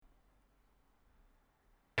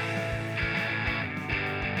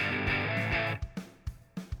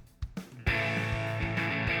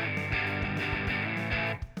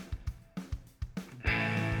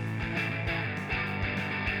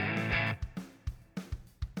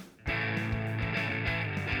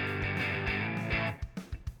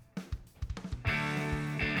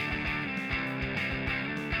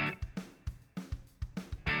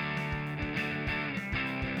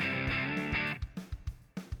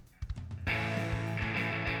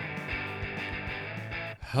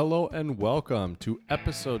Hello and welcome to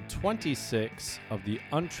episode 26 of the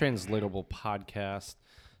Untranslatable Podcast.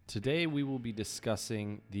 Today we will be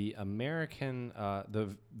discussing the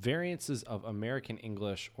variances of American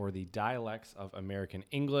English, or the dialects of American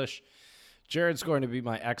English. Jared's going to be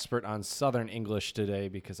my expert on Southern English today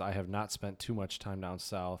because I have not spent too much time down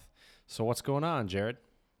south. So what's going on, Jared?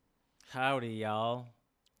 Howdy, y'all.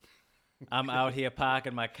 I'm out here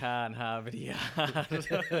parking my car in Harvard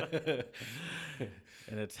Yard.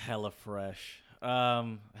 And it's hella fresh.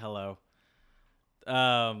 Hello.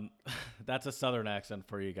 That's a Southern accent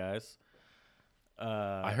for you guys.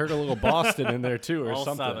 I heard a little Boston in there too, or all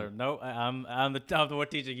something. Southern. No, I'm the one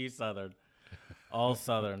teaching you Southern. All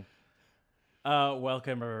Southern.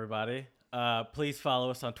 Welcome everybody. Please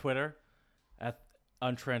follow us on Twitter at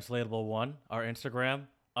Untranslatable1, our Instagram,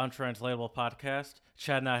 Untranslatable Podcast.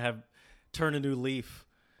 Chad and I have turned a new leaf,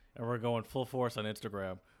 and we're going full force on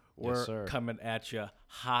Instagram. We're coming at you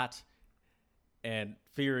hot and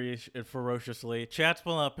furious and ferociously. Chat's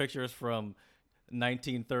pulling out pictures from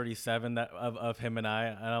 1937 of him and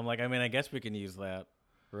I'm like, I guess we can use that.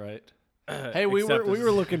 Right. Hey, we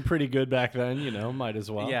were looking pretty good back then, might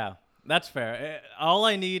as well. Yeah, that's fair. All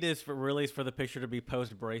I need is for the picture to be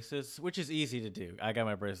post braces, which is easy to do. I got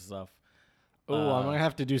my braces off. Oh, I'm going to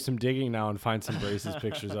have to do some digging now and find some braces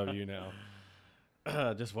pictures of you now.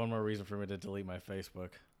 Just one more reason for me to delete my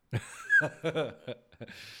Facebook.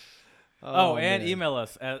 And email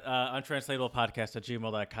us at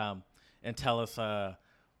untranslatablepodcast@gmail.com and tell us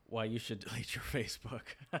why you should delete your Facebook.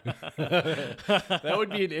 That would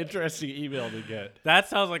be an interesting email to get. That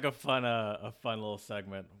sounds like a fun little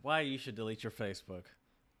segment. Why you should delete your Facebook.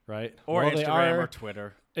 Right. Or Instagram or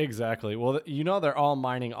Twitter. Exactly. Well, they're all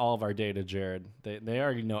mining all of our data, Jared. They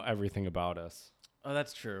already know everything about us. Oh,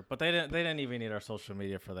 that's true. But they didn't even need our social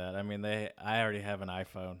media for that. I already have an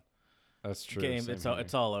iPhone. That's true.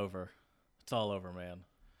 It's all over. It's all over, man.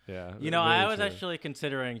 Yeah. I was actually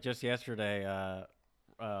considering just yesterday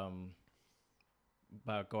about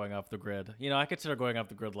going off the grid. I consider going off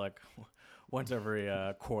the grid like once every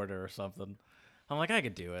quarter or something. I'm like, I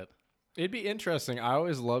could do it. It'd be interesting. I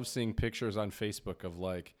always love seeing pictures on Facebook of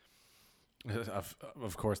like,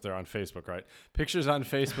 of course they're on Facebook, right? Pictures on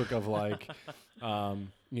Facebook of like,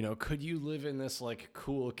 could you live in this like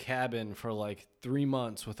cool cabin for like 3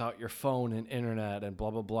 months without your phone and internet and blah,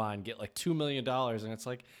 blah, blah, and get like $2 million. And it's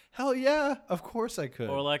like, hell yeah, of course I could.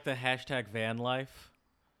 Or like the hashtag van life.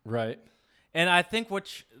 Right. And I think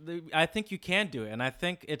I think you can do it. And I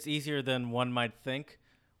think it's easier than one might think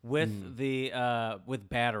with with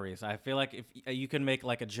batteries. I feel like if you can make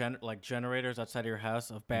like generators outside of your house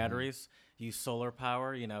of batteries, use solar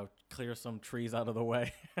power, clear some trees out of the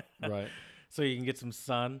way. Right. So you can get some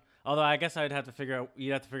sun. Although I guess you'd have to figure out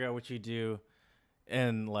what you do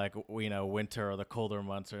in like, winter or the colder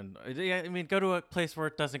months. Go to a place where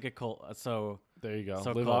it doesn't get cold. So there you go.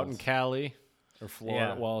 So live out in Cali or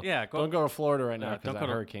Florida. Yeah. Well, don't go to Florida right now because that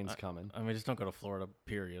hurricane's coming. Just don't go to Florida,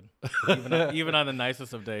 period. Even on the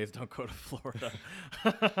nicest of days, don't go to Florida.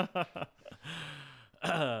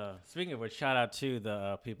 Speaking of which, shout out to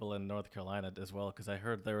the people in North Carolina as well, because I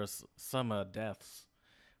heard there was some deaths,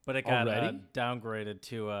 but it got downgraded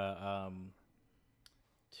to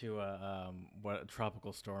what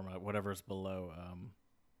tropical storm, whatever's below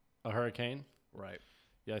a hurricane. Right.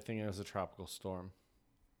 Yeah, I think it was a tropical storm.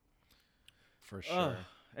 For sure.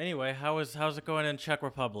 Anyway, how's it going in Czech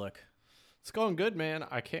Republic? It's going good, man.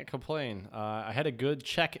 I can't complain. I had a good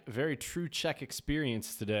very true Czech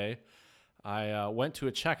experience today. I went to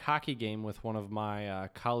a Czech hockey game with one of my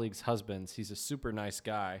colleagues' husbands. He's a super nice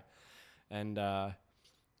guy, and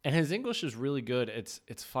his English is really good.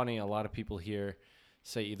 It's funny. A lot of people here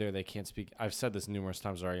say either they can't speak. I've said this numerous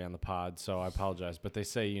times already on the pod, so I apologize. But they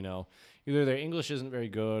say either their English isn't very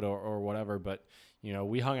good or whatever. But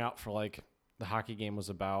we hung out for like the hockey game was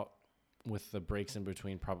about, with the breaks in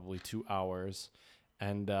between, probably 2 hours,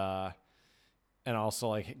 and also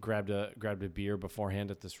like grabbed a beer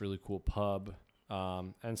beforehand at this really cool pub,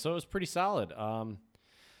 and so it was pretty solid.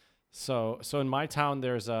 So in my town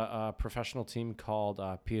there's a professional team called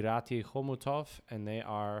Pirati Chomutov, and they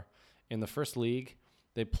are in the first league.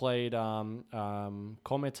 They played Kometa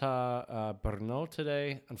Brno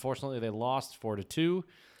today. Unfortunately, they lost 4-2.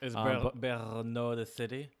 Is Brno the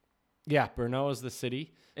city? Yeah, Brno is the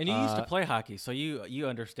city. And you used to play hockey, so you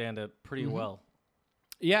understand it pretty well.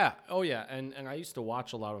 Yeah. Oh, yeah. And I used to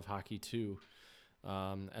watch a lot of hockey, too,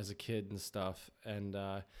 as a kid and stuff. And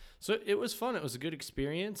so it was fun. It was a good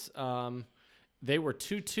experience. They were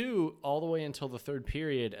 2-2 all the way until the third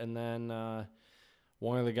period. And then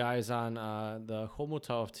one of the guys on the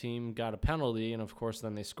Chomutov team got a penalty. And, of course,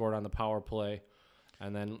 then they scored on the power play.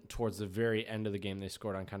 And then towards the very end of the game, they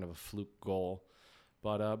scored on kind of a fluke goal.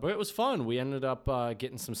 But it was fun. We ended up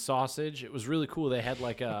getting some sausage. It was really cool. They had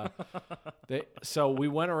like so we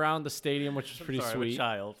went around the stadium, which was pretty Sorry, I'm a sweet.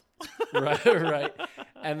 child. Right.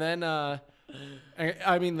 And then, I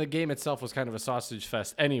mean, the game itself was kind of a sausage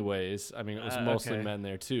fest anyways. I mean, it was mostly okay. men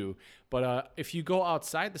there too. But if you go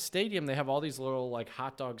outside the stadium, they have all these little like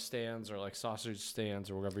hot dog stands or like sausage stands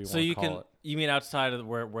or whatever you want to call it. You mean outside of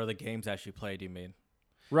where the game's actually played? You mean?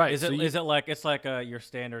 Right. Is it like it's like your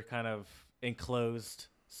standard kind of enclosed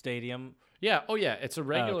stadium? Yeah. Oh, yeah. It's a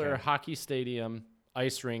regular okay. hockey stadium,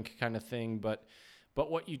 ice rink kind of thing. But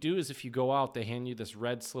what you do is if you go out, they hand you this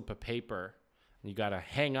red slip of paper. And you got to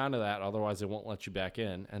hang on to that, otherwise they won't let you back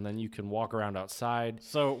in. And then you can walk around outside.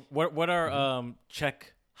 So what are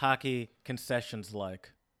Czech hockey concessions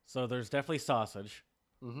like? So there's definitely sausage.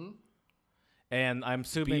 Mm-hmm. And I'm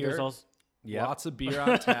assuming Beer. there's also Lots of beer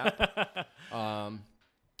on tap.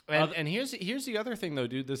 And here's the other thing, though,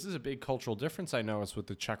 dude. This is a big cultural difference I noticed with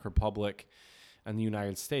the Czech Republic and the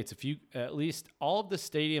United States. If you at least all of the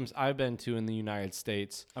stadiums I've been to in the United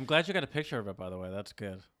States. I'm glad you got a picture of it, by the way. That's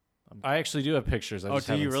good. I actually do have pictures. I just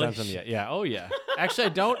do you haven't really? sent them yet. Yeah. Oh, yeah. Actually,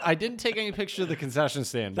 I didn't take any pictures of the concession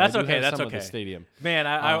stand. That's but I do okay. have That's some okay. Of the stadium. Man,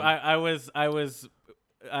 I was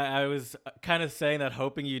kind of saying that,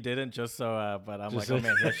 hoping you didn't, just so. But I'm like, oh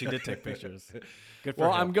man, yeah, she did take pictures. Good for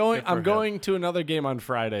Well, him. I'm going to another game on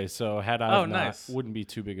Friday, so had I not, nice. Wouldn't be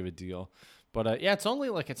too big of a deal. But yeah, it's only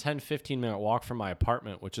like a 10-15 minute walk from my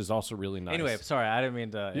apartment, which is also really nice. Anyway, sorry, I didn't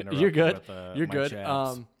mean to interrupt. You're good. With, You're my good.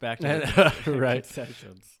 jabs. Back to the right.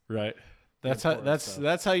 concessions. Right.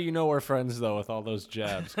 That's how you know we're friends, though, with all those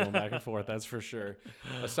jabs going back and forth. That's for sure.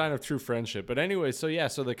 A sign of true friendship. But anyway, so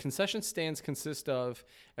the concession stands consist of,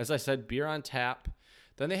 as I said, beer on tap.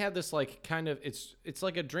 Then they have this like kind of it's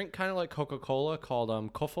like a drink kind of like Coca-Cola called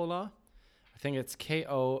Kofola. I think it's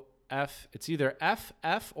KOF. It's either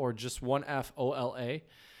FF or just one FOLA.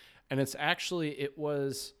 And it's actually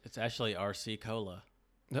RC Cola.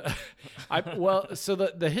 So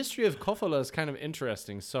the history of Kofola is kind of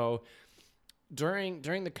interesting. So during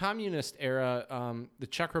the communist era, the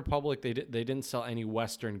Czech Republic they didn't sell any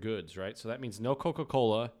Western goods, right? So that means no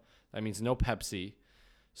Coca-Cola, that means no Pepsi.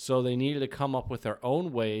 So they needed to come up with their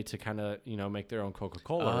own way to kind of make their own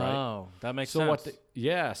Coca-Cola, right? Oh, that makes sense.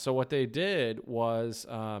 So what they did was,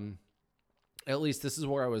 at least this is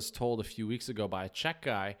where I was told a few weeks ago by a Czech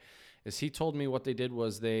guy, is he told me what they did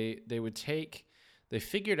was they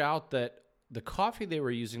figured out that the coffee they were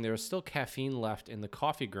using, there was still caffeine left in the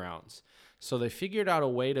coffee grounds. So they figured out a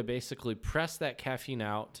way to basically press that caffeine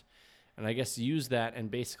out and I guess use that and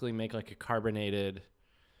basically make like a caffeinated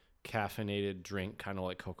drink, kind of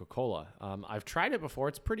like Coca-Cola. I've tried it before.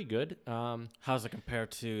 It's pretty good. How's it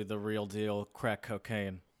compared to the real deal crack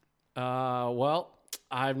cocaine? Well,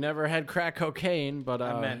 I've never had crack cocaine, but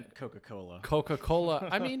I meant Coca-Cola. Coca-Cola.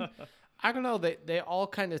 I mean, I don't know. They all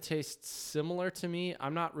kind of taste similar to me.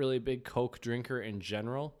 I'm not really a big Coke drinker in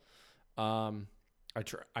general.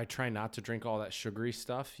 I try not to drink all that sugary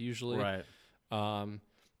stuff usually. Right.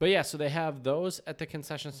 But yeah, so they have those at the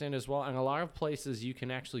concession stand as well, and a lot of places you can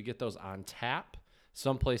actually get those on tap.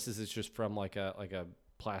 Some places it's just from like a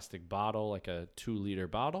plastic bottle, like a 2-liter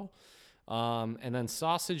bottle. And then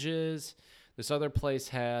sausages. This other place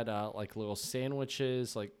had like little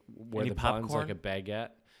sandwiches, like where the bun's like a baguette.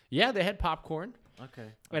 Yeah, they had popcorn. Okay.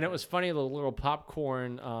 And it was funny, the little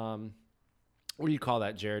popcorn. What do you call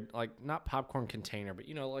that, Jared? Like not popcorn container, but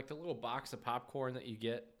like the little box of popcorn that you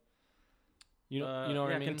get. You know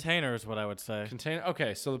what I mean? Container is what I would say. Container.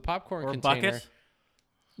 Okay, so the popcorn or container. Bucket?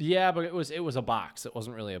 Yeah, but it was a box. It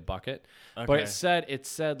wasn't really a bucket. Okay. But it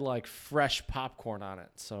said like fresh popcorn on it.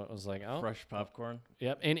 So it was like, oh, fresh popcorn.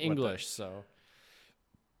 Yep, in English. So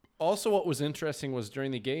also what was interesting was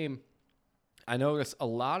during the game, I noticed a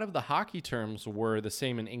lot of the hockey terms were the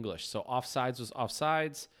same in English. So offsides was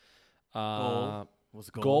offsides. Goal was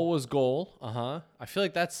goal. Goal was goal. I feel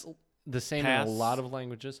like that's the same Pass. in a lot of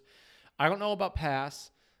languages. I don't know about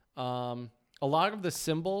pass. A lot of the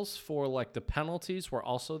symbols for like the penalties were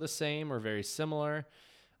also the same or very similar.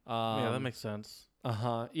 Yeah, that makes sense.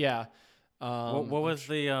 Yeah. What was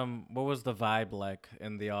the vibe like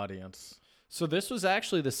in the audience? So this was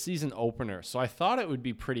actually the season opener. So I thought it would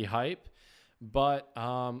be pretty hype, but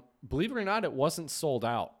believe it or not, it wasn't sold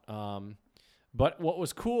out. But what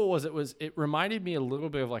was cool was it reminded me a little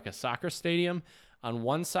bit of like a soccer stadium. On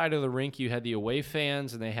one side of the rink, you had the away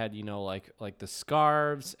fans, and they had like the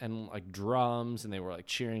scarves and like drums, and they were like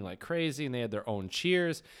cheering like crazy, and they had their own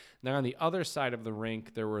cheers. Now on the other side of the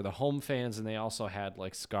rink, there were the home fans, and they also had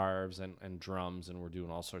like scarves and drums, and were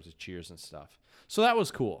doing all sorts of cheers and stuff. So that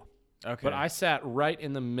was cool. Okay. But I sat right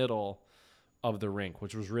in the middle of the rink,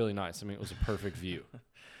 which was really nice. I mean, it was a perfect view.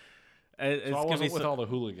 It's So I gonna wasn't be with all the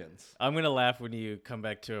hooligans. I'm gonna laugh when you come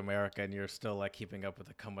back to America and you're still like keeping up with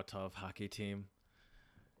the Komatov hockey team,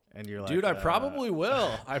 and you're like, Dude, I probably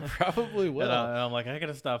will. I probably will. And I'm like, I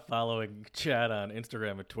gotta stop following Chad on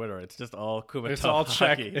Instagram and Twitter. It's just all Komatov It's all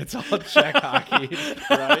hockey. It's all Czech hockey,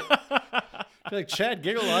 right? I feel like, Chad,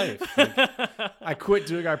 get a life. Like, I quit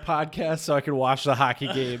doing our podcast so I could watch the hockey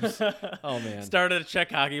games. Oh man, Started a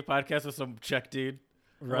Czech hockey podcast with some Czech dude.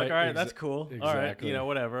 right? Like, all right, that's cool. All right, Exactly.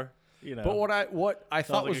 whatever. But what I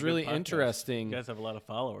thought like was a good really podcast. interesting. You guys have a lot of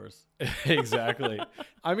followers. Exactly.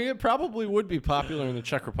 I mean, it probably would be popular in the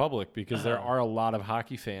Czech Republic because there are a lot of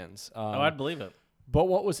hockey fans. I'd believe it. But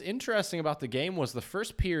what was interesting about the game was the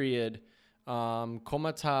first period,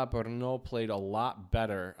 Komata Brno played a lot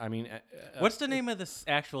better. I mean, What's the name of this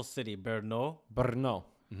actual city? Brno? Brno.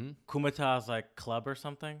 Kumata's like club or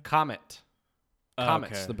something? Comet.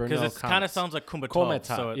 Comets, the Brno Because it kind of Comets. sounds like Kumatov, Kometa,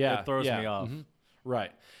 so yeah, it throws me off.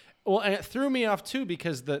 Right. Well, and it threw me off too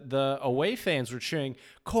because the away fans were cheering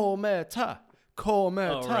Kometa.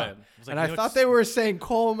 Kometa. Oh, right. I was like, And I no, thought it's- they were saying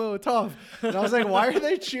Komotov. And I was like, why are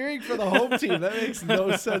they cheering for the home team? That makes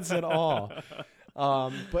no sense at all.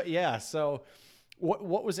 But yeah, so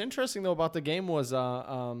what was interesting though about the game was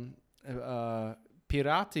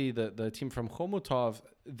Pirati, the team from Chomutov,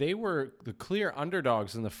 they were the clear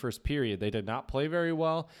underdogs in the first period. They did not play very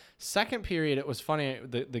well. Second period, it was funny.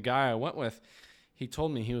 The guy I went with, he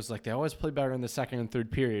told me, he was like, they always play better in the second and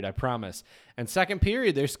third period, I promise. And second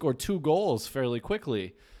period, they scored 2 goals fairly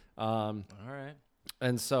quickly. All right.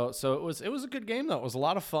 And so it was a good game though. It was a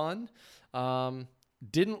lot of fun.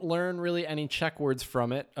 Didn't learn really any Czech words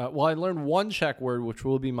from it. Well, I learned one Czech word, which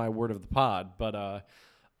will be my word of the pod. But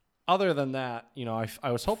other than that,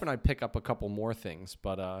 I was hoping I'd pick up a couple more things.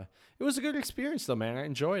 But it was a good experience though, man. I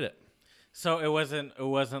enjoyed it. So it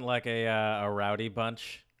wasn't like a rowdy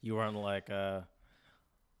bunch. You weren't like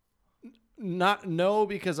No,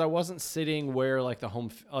 because I wasn't sitting where like the home,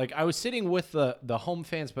 like I was sitting with the home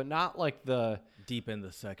fans, but not like the deep in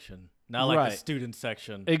the section, not like Right. the student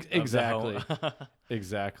section. Exactly, Of the home.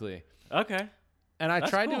 exactly. Okay. And I That's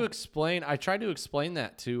tried cool. to explain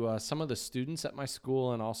that to some of the students at my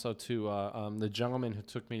school and also to the gentleman who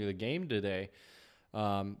took me to the game today,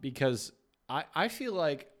 because I feel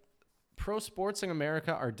like pro sports in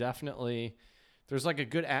America are definitely. There's like a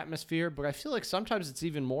good atmosphere, but I feel like sometimes it's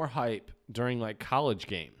even more hype during like college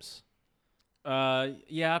games.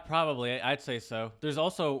 Yeah, probably. I'd say so. There's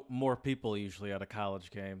also more people usually at a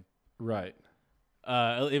college game. Right.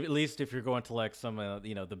 At least if you're going to like some,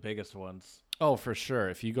 the biggest ones. Oh, for sure.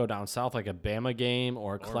 If you go down south, like a Bama game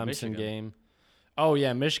or a Clemson Michigan. game. Oh,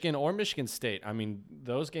 yeah, Michigan or Michigan State. I mean,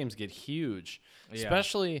 those games get huge, Yeah.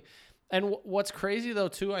 especially. And what's crazy, though,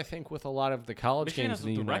 too, I think with a lot of the college Michigan games has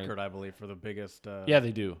in the the United. record, I believe, for the biggest Yeah,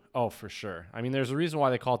 they do. Oh, for sure. I mean, there's a reason why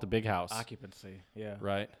they call it the Big House. occupancy. Yeah.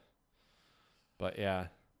 Right. But, yeah,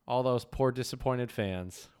 all those poor, disappointed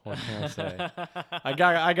fans. What can I say?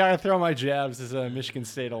 I gotta throw my jabs as a Michigan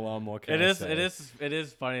State alum. What can I say? It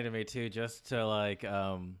is funny to me too, just to like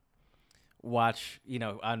watch,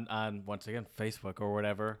 on once again Facebook or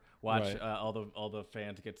whatever. Watch Right. all the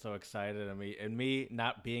fans get so excited, and me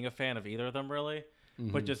not being a fan of either of them really,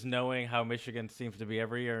 but just knowing how Michigan seems to be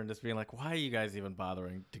every year, and just being like, why are you guys even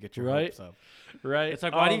bothering to get your Right. hopes up? Right. It's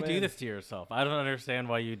like, why Oh, do you do man. this to yourself? I don't understand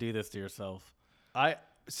why you do this to yourself. I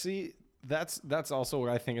see. That's also what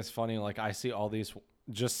I think is funny. Like I see all these,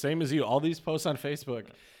 just same as you, all these posts on Facebook,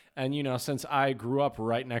 and since I grew up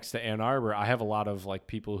right next to Ann Arbor, I have a lot of like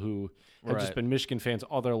people who have just Right. been Michigan fans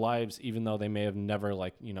all their lives, even though they may have never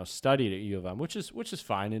studied at U of M, which is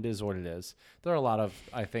fine. It is what it is. There are a lot of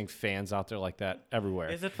I think fans out there like that everywhere.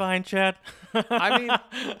 Is it fine, Chad? I mean,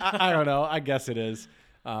 I don't know. I guess it is.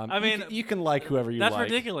 I mean, you can like whoever you That's like.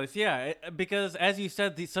 ridiculous. Yeah, because as you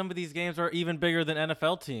said, some of these games are even bigger than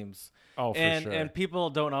NFL teams. Oh, for and sure. and people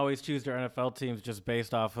don't always choose their NFL teams just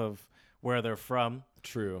based off of where they're from.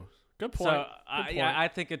 True. Good point. So Good point. I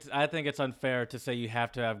think it's unfair to say you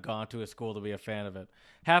have to have gone to a school to be a fan of it.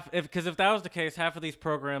 Because if that was the case, half of these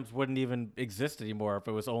programs wouldn't even exist anymore if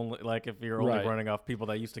it was only like if you're only Right. running off people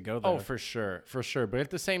that used to go there. Oh, for sure. But at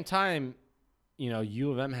the same time,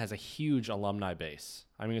 U of M has a huge alumni base.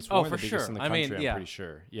 I mean, it's one of the for biggest sure. in the I mean, country. yeah. I'm pretty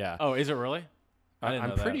sure. Yeah. Oh, is it really? I didn't I'm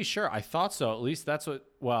know that. pretty sure. I thought so. At least that's what.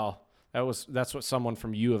 Well, that's what someone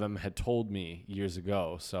from U of M had told me years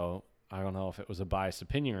ago. So I don't know if it was a biased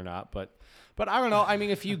opinion or not. But I don't know. I mean,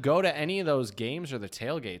 if you go to any of those games or the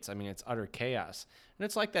tailgates, I mean, it's utter chaos, and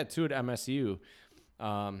it's like that too at MSU.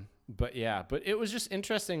 But yeah. But it was just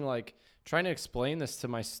interesting, like trying to explain this to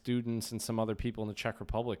my students and some other people in the Czech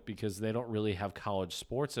Republic because they don't really have college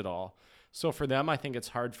sports at all. So for them, I think it's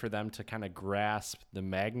hard for them to kind of grasp the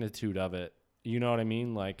magnitude of it. You know what I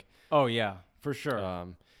mean? Like, Oh yeah, for sure.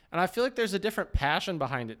 and I feel like there's a different passion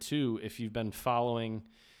behind it too. If you've been following,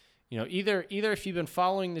 either if you've been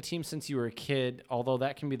following the team since you were a kid, although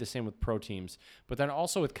that can be the same with pro teams, but then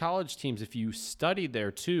also with college teams, if you studied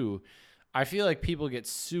there too, I feel like people get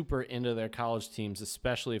super into their college teams,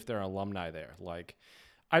 especially if they're alumni there. Like,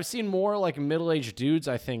 I've seen more like middle-aged dudes,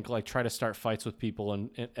 I think, like try to start fights with people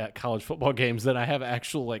at college football games than I have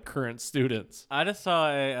actual like current students. I just saw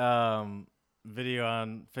a video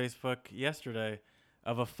on Facebook yesterday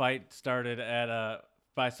of a fight started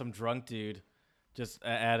by some drunk dude just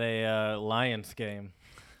at a Lions game.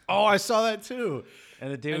 Oh, I saw that too.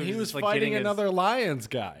 And the dude And he was like fighting another Lions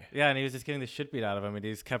guy. Yeah, and he was just getting the shit beat out of him, and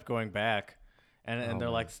he just kept going back. And they're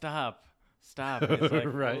like, stop. It's like,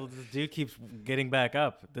 Right. well, this dude keeps getting back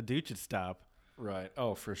up. The dude should stop. Right.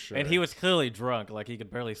 Oh, for sure. And he was clearly drunk, like he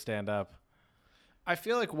could barely stand up. I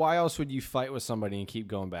feel like why else would you fight with somebody and keep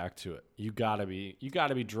going back to it? You gotta be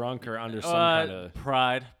drunk or under some kind of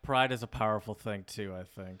pride. Pride is a powerful thing too, I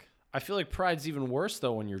think. I feel like pride's even worse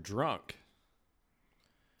though when you're drunk.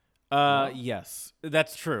 Yes,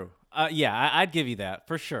 that's true. Yeah, I'd give you that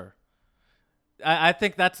for sure. I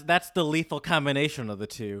think that's the lethal combination of the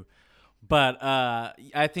two. But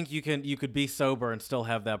I think you could be sober and still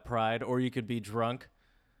have that pride, or you could be drunk.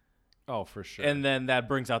 Oh, for sure. And then that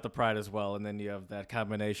brings out the pride as well, and then you have that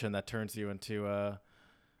combination that turns you into a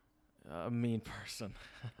mean person.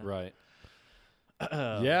 Right.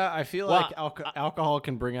 Yeah, I feel like alcohol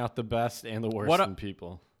can bring out the best and the worst in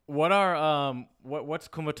people. What are what's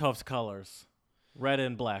Kumatov's colors? Red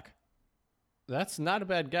and black. That's not a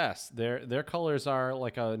bad guess. Their colors are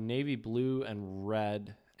like a navy blue and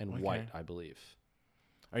red and white, I believe.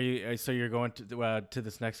 So you're going to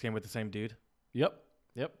this next game with the same dude? Yep.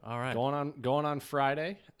 All right. Going on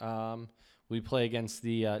Friday. We play against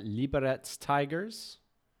the Liberec Tigers.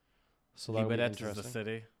 So that'll be Liberec interesting. is the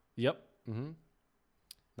city. Yep. Mm-hmm.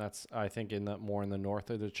 That's I think more in the north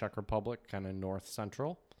of the Czech Republic, kind of north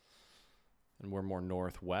central, and we're more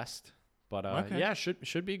northwest. But yeah,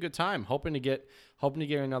 should be a good time. Hoping to get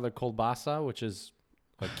another kolbasa, which is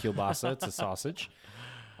like kielbasa. It's a sausage.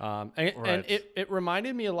 And it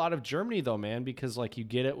reminded me a lot of Germany though, man, because like you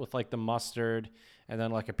get it with like the mustard and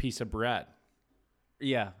then like a piece of bread.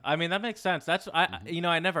 Yeah, I mean that makes sense. That's I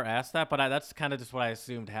never asked that, but that's kind of just what I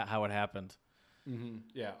assumed how it happened. Mm-hmm.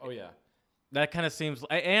 Yeah. Oh yeah. That kind of seems,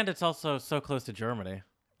 and it's also so close to Germany,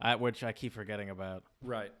 which I keep forgetting about.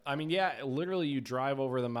 Right. I mean, yeah, literally you drive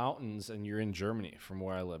over the mountains and you're in Germany from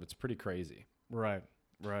where I live. It's pretty crazy. Right.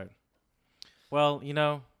 Well,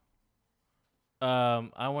 I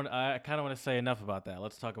kind of want to say enough about that.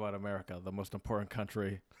 Let's talk about America, the most important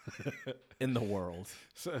country in the world.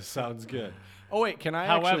 Sounds good. Oh wait,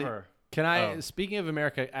 speaking of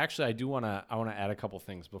America, actually I want to add a couple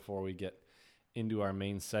things before we get into our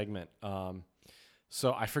main segment.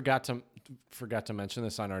 So I forgot to mention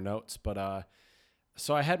this on our notes, but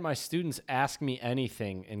so I had my students ask me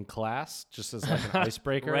anything in class, just as like an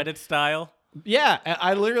icebreaker. Reddit style? Yeah,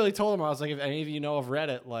 I literally told them, I was like, if any of you know of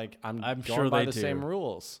Reddit, like I'm going sure by they the do. same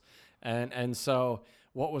rules. And so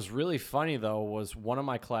what was really funny though was one of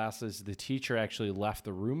my classes, the teacher actually left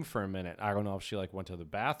the room for a minute. I don't know if she like went to the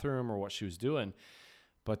bathroom or what she was doing.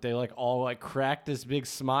 But they like all like cracked this big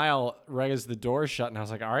smile right as the door shut. And I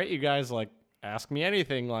was like, all right, you guys, like ask me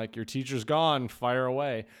anything. Like your teacher's gone, fire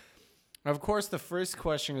away. And of course, the first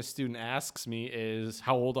question a student asks me is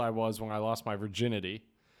how old I was when I lost my virginity.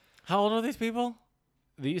 How old are these people?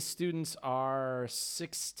 These students are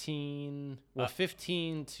 15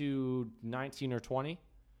 to 19 or 20.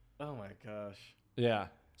 Oh my gosh. Yeah.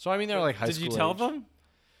 So I mean, they're like high school. Did you tell age. them?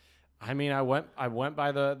 I mean, I went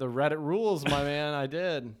by the Reddit rules, my man. I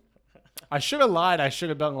did. I should have lied. I should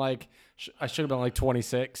have been like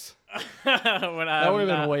 26. That would have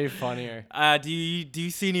been way funnier. Do you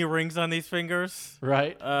see any rings on these fingers?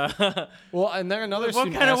 Right. Well, and then another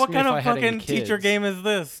student what kind of fucking kids. teacher game is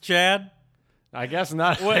this, Chad? I guess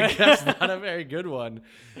not. I guess not a very good one.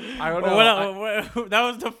 I don't know. That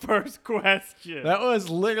was the first question. That was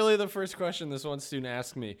literally the first question this one student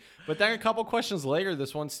asked me. But then a couple questions later,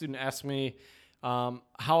 this one student asked me how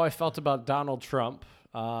I felt about Donald Trump,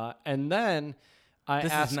 and then I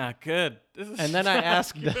asked. This is not good. And then I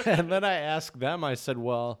asked them. I said,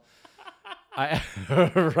 "Well,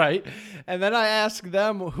 right." And then I asked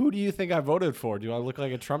them, "Who do you think I voted for? Do I look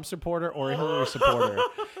like a Trump supporter or a Hillary supporter?"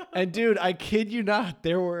 And dude, I kid you not,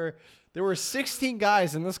 there were 16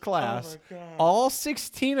 guys in this class. Oh my God. All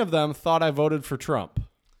 16 of them thought I voted for Trump.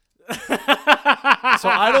 So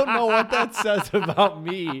I don't know what that says about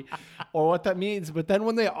me or what that means. But then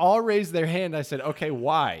when they all raised their hand, I said, okay,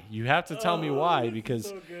 why? You have to tell me why, because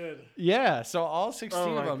so good. yeah, so all 16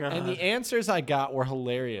 of my them. And the God. answers I got were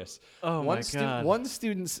hilarious. Oh, my God. One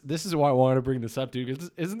student, this is why I wanted to bring this up, dude, because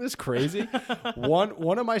isn't this crazy?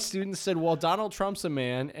 one of my students said, well, Donald Trump's a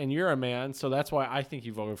man and you're a man, so that's why I think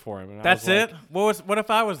you voted for him. And That's I was it? What if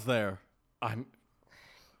I was there? I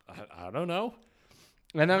don't know.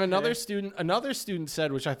 And then another student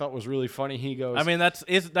said, which I thought was really funny. He goes, I mean, that's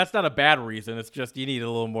not a bad reason. It's just you need a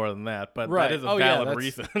little more than that. But right. that is a Oh, yeah, valid that's-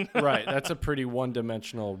 reason. right. That's a pretty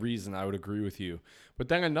one-dimensional reason. I would agree with you. But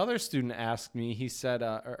then another student asked me, he said,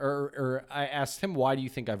 or I asked him, why do you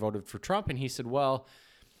think I voted for Trump? And he said, well,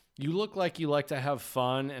 you look like you like to have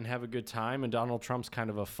fun and have a good time. And Donald Trump's kind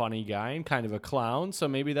of a funny guy and kind of a clown. So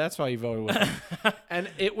maybe that's why you voted with him. And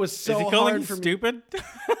it was so Is he calling hard you for me. stupid?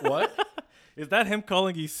 What? Is that him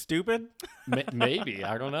calling you stupid? Maybe.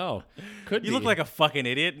 I don't know. Could You be. look like a fucking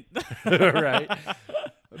idiot. Right.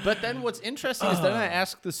 But then what's interesting is then I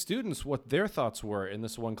asked the students what their thoughts were in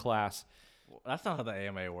this one class. That's not how the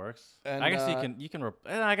AMA works. And, I guess you can.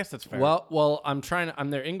 I guess that's fair. Well, I'm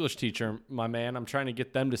their English teacher, my man. I'm trying to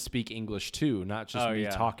get them to speak English too, not just me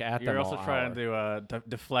talk at them. You're also all trying hour. to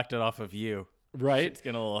deflect it off of you. Right, It's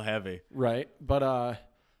getting a little heavy. right. But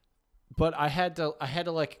I had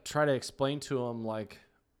to like try to explain to them like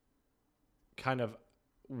kind of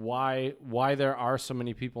why there are so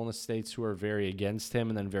many people in the States who are very against him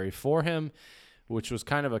and then very for him, which was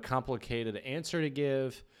kind of a complicated answer to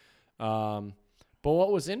give. But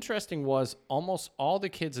what was interesting was almost all the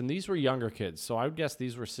kids, and these were younger kids, so I would guess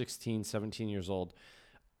these were 16, 17 years old.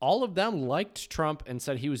 All of them liked Trump and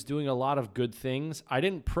said he was doing a lot of good things. I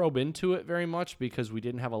didn't probe into it very much because we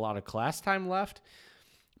didn't have a lot of class time left.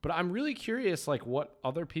 But I'm really curious, like, what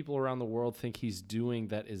other people around the world think he's doing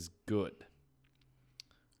that is good.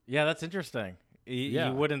 Yeah, that's interesting. Yeah.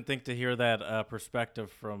 You wouldn't think to hear that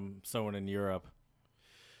perspective from someone in Europe.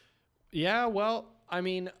 Yeah, well, I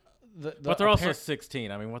mean... but they're also 16.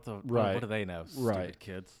 I mean, what Right. what do they know? Stupid Right.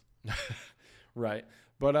 kids. Right.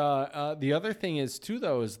 But the other thing is, too,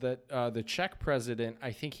 though, is that the Czech president,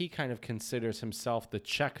 I think he kind of considers himself the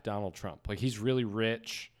Czech Donald Trump. Like, he's really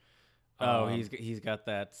rich. Oh, he's got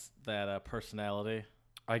that personality.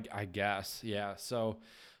 I guess, yeah.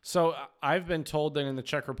 So I've been told that in the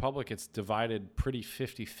Czech Republic, it's divided pretty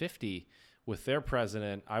 50-50 with their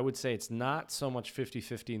president. I would say it's not so much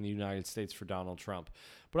 50-50 in the United States for Donald Trump.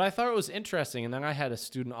 But I thought it was interesting. And then I had a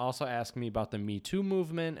student also ask me about the Me Too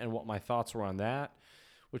movement and what my thoughts were on that,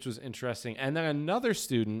 which was interesting. And then another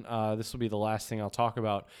student, this will be the last thing I'll talk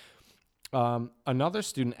about. Another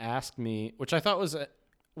student asked me, which I thought was,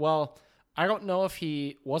 I don't know if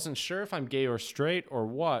he wasn't sure if I'm gay or straight or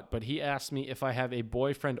what, but he asked me if I have a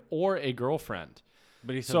boyfriend or a girlfriend.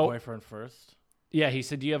 But he said So- boyfriend first. Yeah, he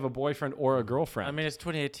said, do you have a boyfriend or a girlfriend? I mean, it's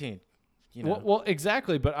 2018. You know, well,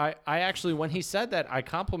 exactly. But I actually, when he said that, I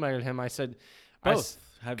complimented him. I said, both.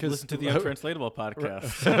 I've 'cause- listened to the Untranslatable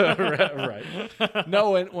podcast. right.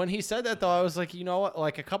 No, when he said that though, I was like, you know what?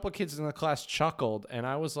 Like a couple of kids in the class chuckled, and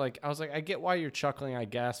I was like, I get why you're chuckling, I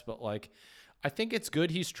guess, but like, I think it's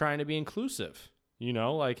good he's trying to be inclusive. You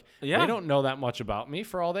know, like Yeah. they don't know that much about me.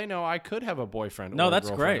 For all they know, I could have a boyfriend. No, or a that's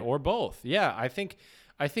girlfriend great. or both. Yeah, I think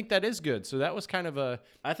that is good. So that was kind of a.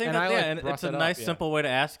 I think and that, I, like, and brought it's a that up, nice, yeah. simple way to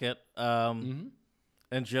ask it, Mhm.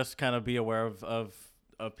 and just kind of be aware of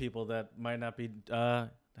people that might not be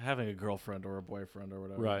having a girlfriend or a boyfriend or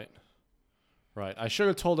whatever. Right. I should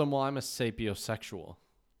have told him, well, I'm a sapiosexual.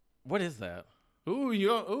 What is that?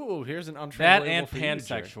 Here's an That untranslatable and for you, Jared.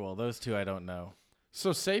 pansexual. Those two I don't know.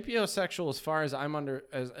 So sapiosexual, as far as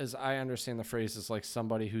as I understand the phrase, is like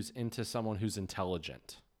somebody who's into someone who's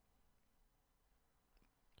intelligent.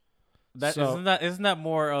 Isn't that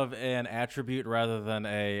more of an attribute rather than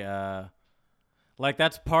a like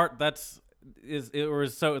they're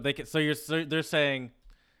saying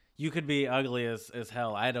you could be ugly as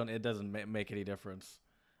hell. It doesn't make any difference.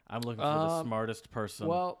 I'm looking for the smartest person.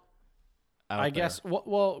 Well, out I there. guess.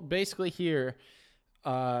 Well, basically here,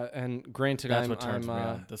 and granted, That's I'm, what turns I'm, me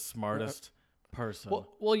on. The smartest person.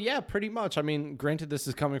 Well, yeah, pretty much. I mean, granted, this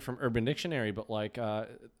is coming from Urban Dictionary, but like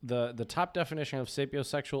the top definition of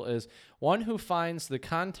sapiosexual is one who finds the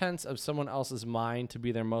contents of someone else's mind to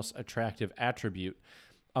be their most attractive attribute,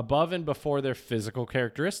 above and before their physical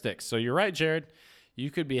characteristics. So you're right, Jared. You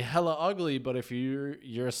could be hella ugly, but if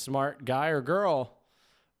you're a smart guy or girl,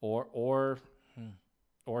 or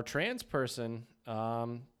trans person,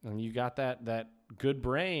 and you got that good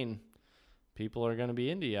brain, people are going to be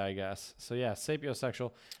into you, I guess. So yeah,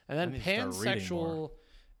 sapiosexual. And then I need to start reading pansexual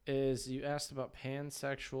is you asked about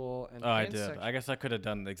pansexual and Oh, I did. I guess I could have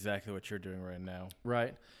done exactly what you're doing right now.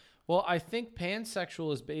 Right. Well, I think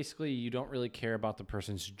pansexual is basically you don't really care about the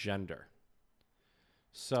person's gender.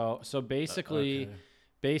 So basically,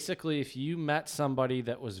 Okay. if you met somebody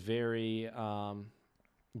that was very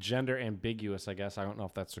gender ambiguous, I guess I don't know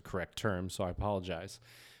if that's the correct term, so I apologize.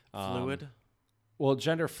 Fluid? Well,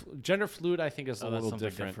 gender fluid, I think, is a little something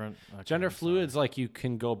different. Okay, Gender I'm fluid sorry. is like you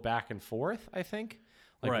can go back and forth, I think.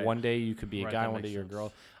 Like Right. one day you could be a Right, guy, that one day makes you're a sense.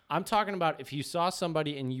 girl. I'm talking about if you saw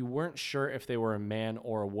somebody and you weren't sure if they were a man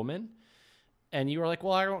or a woman, and you were like,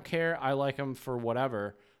 well, I don't care. I like them for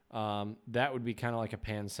whatever. That would be kind of like a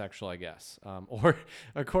pansexual, I guess. Or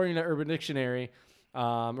according to Urban Dictionary,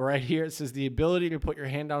 right here it says the ability to put your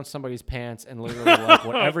hand down somebody's pants and literally like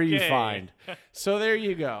whatever you Okay. find. So there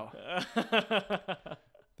you go.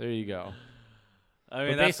 There you go. I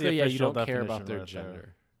mean, But that's the basically, yeah, you official don't care about definition their right there.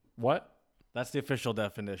 gender. What? That's the official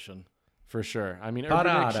definition. For sure. I mean, Urban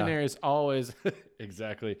Parada. Dictionary is always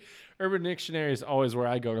exactly. Urban Dictionary is always where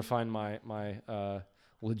I go to find my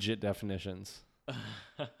legit definitions.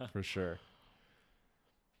 For sure.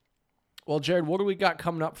 Well, Jared, what do we got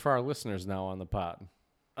coming up for our listeners now on the pod?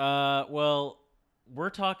 Well, we're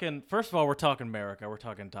talking. First of all, we're talking America. We're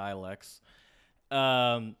talking dialects,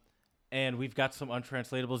 and we've got some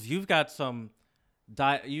untranslatables. You've got some.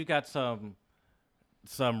 You got some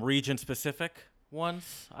region specific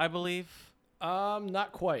ones, I believe.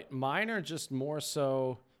 Not quite. Mine are just more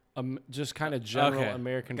so, just kind of general Okay,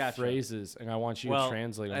 American gotcha. phrases, and I want you to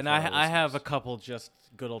translate them. And for our I have a listeners. couple just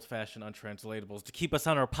good old fashioned untranslatables to keep us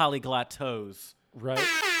on our polyglot toes. Right.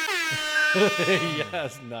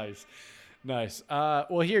 Yes, nice.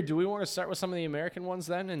 Well, here, do we want to start with some of the American ones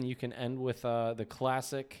then, and you can end with the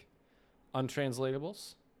classic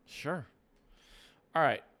untranslatables? Sure. All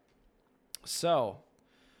right. So,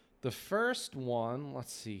 the first one,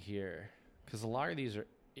 let's see here, because a lot of these are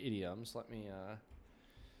idioms. Let me.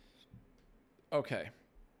 Okay.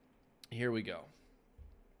 Here we go.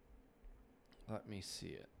 Let me see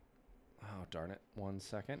it. Oh, darn it. 1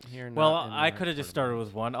 second here. Well, not in I my could have just part of started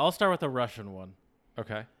with one. I'll start with a Russian one. it.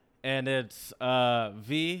 Okay. And it's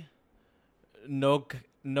V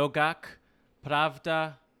Nogak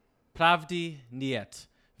Pravdi Niet.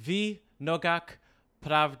 V Nogak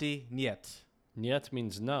Pravdi Niet. Niet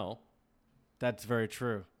means no. That's very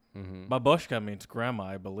true. Mm-hmm. Babushka means grandma,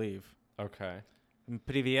 I believe. Okay.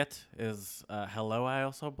 Privyet is hello, I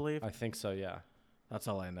also believe. I think so, yeah. That's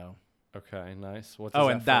all I know. Okay, nice. What Oh,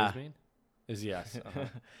 does and that da. phrase mean? Is yes.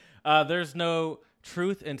 Uh-huh. There's no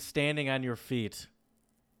truth in standing on your feet.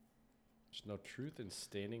 There's no truth in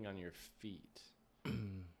standing on your feet.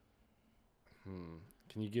 Can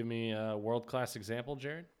you give me a world-class example,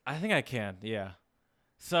 Jared? I think I can, yeah.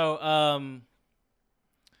 So,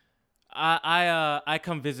 I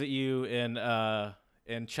come visit you in the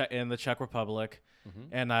Czech Republic, Mm-hmm.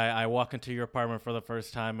 and I walk into your apartment for the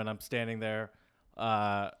first time, and I'm standing there,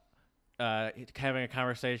 having a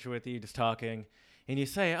conversation with you, just talking, and you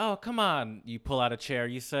say, "Oh, come on!" You pull out a chair.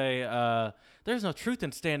 You say, "There's no truth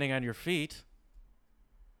in standing on your feet."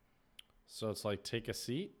 So it's like take a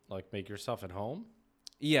seat, like make yourself at home.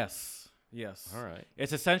 Yes. All right.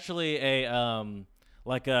 It's essentially a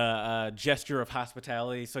like a gesture of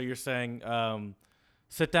hospitality. So you're saying,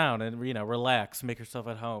 sit down and relax, make yourself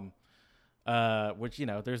at home. Which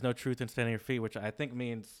there's no truth in standing on your feet, which I think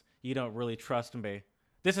means you don't really trust me.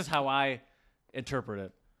 This is how I interpret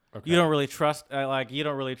it. Okay. You don't really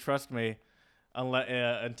trust me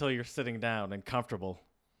until you're sitting down and comfortable.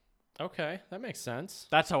 Okay, that makes sense.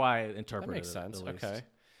 That's how I interpret That makes it. sense. At least. Okay.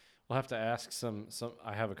 We'll have to ask some.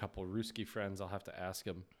 I have a couple of Ruski friends. I'll have to ask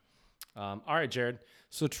them. All right, Jared.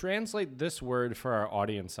 So translate this word for our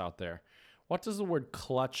audience out there. What does the word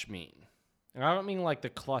clutch mean? And I don't mean like the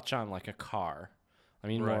clutch on like a car. I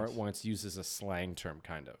mean more Right. when it's used as a slang term,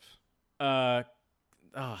 kind of.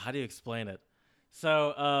 How do you explain it?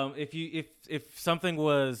 So, if something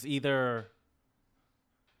was either,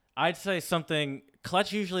 I'd say something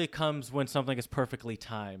clutch usually comes when something is perfectly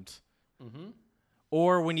timed,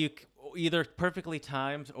 or when you either perfectly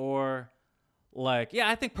timed or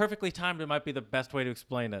I think perfectly timed it might be the best way to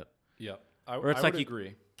explain it. Yep. Or it's I like would you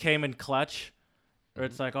agree. came in clutch, or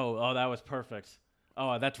it's like oh that was perfect.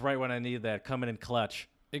 Oh, that's right when I needed that, coming in clutch.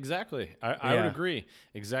 Exactly. I would Yeah. agree.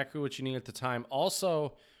 Exactly what you need at the time.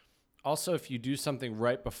 Also, if you do something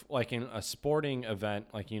right before, like in a sporting event,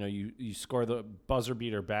 like, you score the buzzer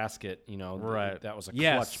beater basket, Right. that was a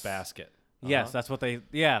Yes. clutch basket. Yes, that's what they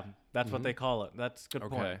what they call it. That's a good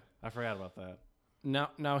point. Okay. I forgot about that.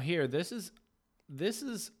 Now here, this is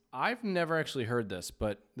I've never actually heard this,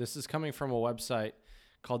 but this is coming from a website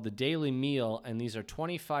called The Daily Meal, and these are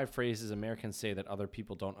 25 phrases Americans say that other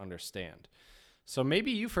people don't understand. So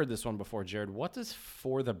maybe you've heard this one before, Jared. What does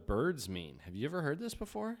 "for the birds" mean? Have you ever heard this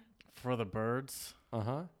before? For the birds?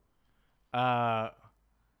 Uh-huh.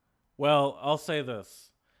 Well, I'll say this.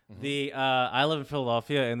 I live in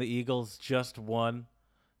Philadelphia, and the Eagles just won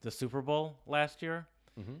the Super Bowl last year.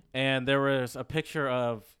 And there was a picture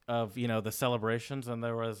of the celebrations, and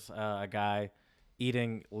there was a guy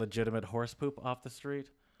eating legitimate horse poop off the street.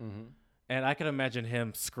 And I could imagine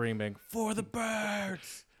him screaming, "For the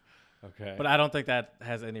birds!" Okay. But I don't think that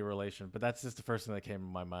has any relation. But that's just the first thing that came in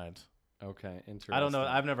my mind. Okay, interesting. I don't know.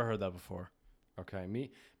 I've never heard that before. Okay, me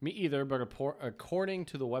either, but according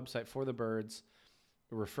to the website For the Birds,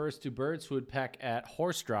 it refers to birds who would peck at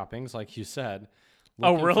horse droppings, like you said.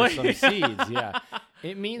 Oh, really? For some seeds, yeah.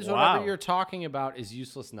 It means whatever you're talking about is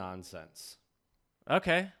useless nonsense.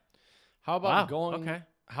 Okay. How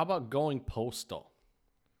about going postal?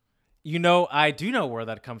 I do know where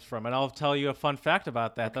that comes from, and I'll tell you a fun fact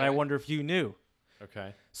about that that I wonder if you knew.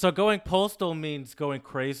 Okay. So going postal means going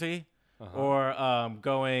crazy or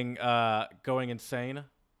going insane.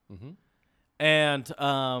 And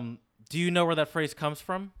do you know where that phrase comes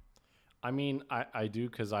from? I mean, I do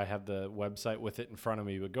because I have the website with it in front of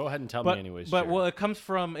me, but go ahead and tell me anyways. But well, it comes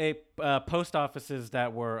from post offices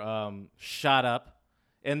that were shot up.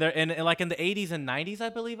 And like in the 80s and 90s, I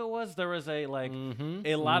believe it was, there was a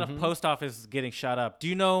lot of post offices getting shot up. Do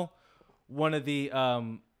you know one of the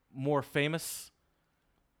more famous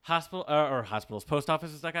hospitals, post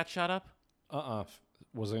offices that got shot up?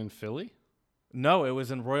 Was it in Philly? No, it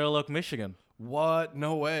was in Royal Oak, Michigan. What?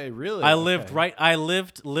 No way. Really? I lived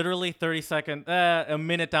literally a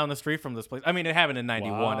minute down the street from this place. I mean, it happened in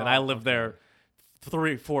 91 and I lived there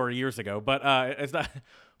 3-4 years ago, but it's not,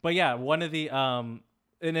 but yeah, one of the, and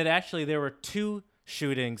there were 2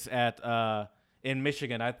 shootings in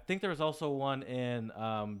Michigan. I think there was also one in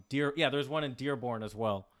there's one in Dearborn as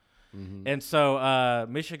well. And so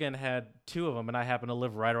Michigan had 2 of them, and I happen to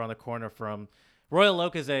live right around the corner from Royal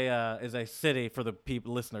Oak. Is a city for the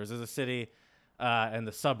listeners. Is a city in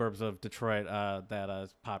the suburbs of Detroit that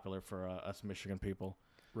is popular for us Michigan people.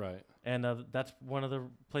 Right. And that's one of the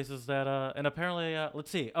places that and apparently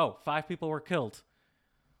 5 people were killed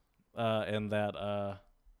in that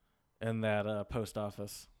post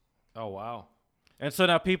office. Oh, wow. And so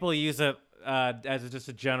now people use it as just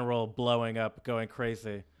a general blowing up, going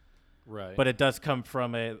crazy. Right. But it does come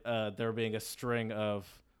from there being a string of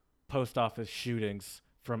post office shootings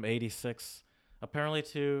from 86 apparently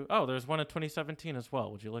there's one in 2017 as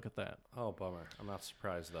well. Would you look at that? Oh, bummer. I'm not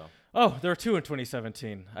surprised, though. Oh, there are 2 in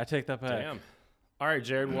 2017. I take that back. Damn. All right,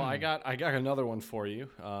 Jared. Well, I got another one for you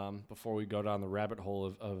before we go down the rabbit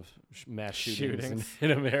hole of mass shootings.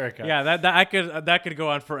 In America. Yeah, that could go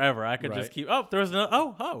on forever. I could just keep. Oh, there's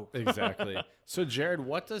no. Exactly. So, Jared,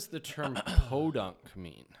 what does the term podunk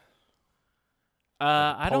mean?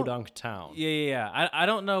 Podunk town. Yeah. I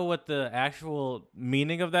don't know what the actual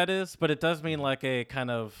meaning of that is, but it does mean like a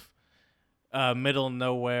kind of middle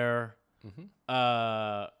nowhere.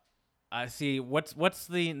 I see. Which word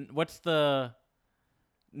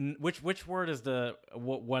is the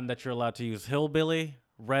one that you're allowed to use? Hillbilly,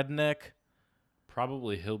 redneck.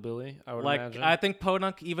 Probably hillbilly. I would imagine. I think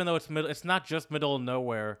podunk, even though it's not just middle of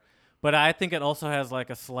nowhere, but I think it also has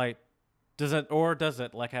like a slight. Does it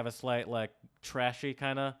like have a slight like trashy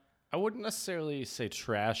kind of? I wouldn't necessarily say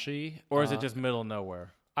trashy. Or is it just middle of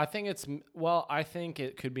nowhere? I think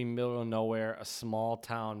it could be middle of nowhere, a small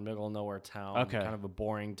town, middle of nowhere town. Okay. Kind of a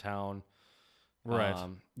boring town. Right.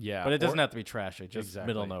 Yeah. But it doesn't have to be trashy, just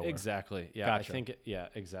middle of nowhere. Exactly. Yeah. Gotcha. I think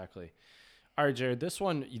exactly. All right, Jared, this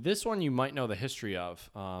one you might know the history of,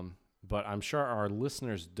 but I'm sure our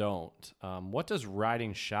listeners don't. What does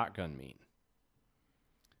riding shotgun mean?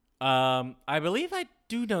 I believe I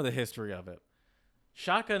do know the history of it.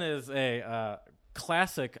 Shotgun is a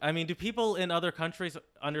classic. I mean, do people in other countries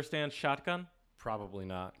understand shotgun? Probably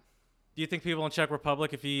not. Do you think people in Czech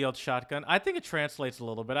Republic, if you yelled shotgun? I think it translates a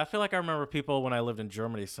little bit. I feel like I remember people when I lived in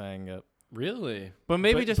Germany saying it. Really? But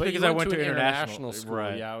maybe because I went to international school.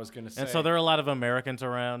 Right. Yeah, I was going to say. And so there are a lot of Americans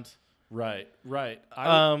around. Right.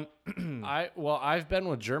 I've been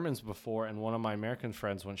with Germans before, and one of my American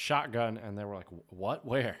friends went shotgun, and they were like, "What?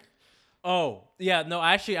 Where?" Oh, yeah. No,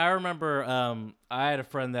 actually, I remember I had a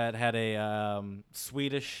friend that had a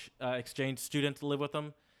Swedish exchange student live with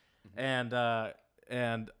him,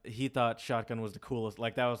 and he thought shotgun was the coolest.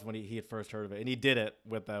 Like, that was when he had first heard of it, and he did it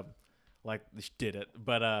with them. But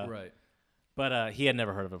right. But he had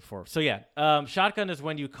never heard of it before. So yeah, shotgun is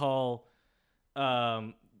when you call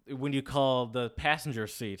the passenger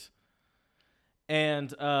seat,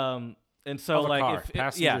 and And so Of a like car, if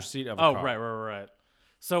passenger seat of a oh car. right.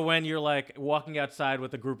 So when you're like walking outside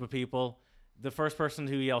with a group of people, the first person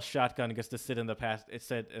who yells shotgun gets to sit in the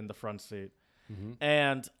front seat. Mm-hmm.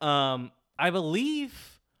 And I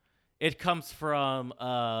believe it comes from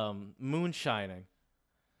moonshining.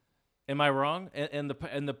 Am I wrong?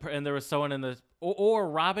 And there was someone in the or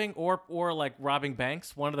robbing or like robbing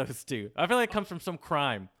banks. One of those two. I feel like it comes from some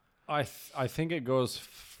crime. I think it goes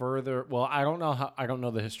further. Well, I don't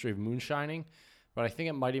know the history of moonshining, but I think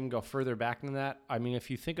it might even go further back than that. I mean, if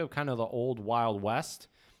you think of kind of the old Wild West,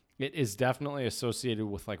 it is definitely associated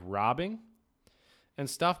with like robbing and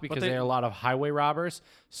stuff because they had a lot of highway robbers.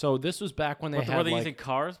 So this was back when they had were they like, using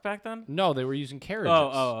cars back then? no, they were using carriages.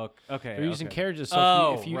 Okay. They're using carriages.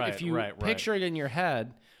 So if you picture it in your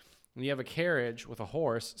head, and you have a carriage with a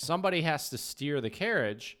horse, somebody has to steer the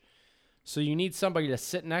carriage. So you need somebody to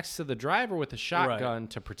sit next to the driver with a shotgun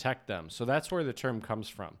to protect them. So that's where the term comes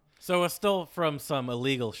from. So it's still from some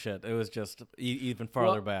illegal shit. It was just even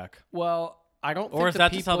farther back. Well, I don't. Or is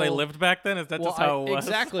that just how they lived back then? Is that just how it was?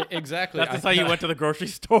 Exactly. That's just how you went to the grocery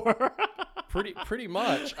store. pretty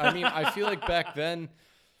much. I mean, I feel like back then.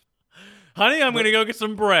 Honey, I'm gonna go get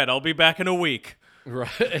some bread. I'll be back in a week. Right.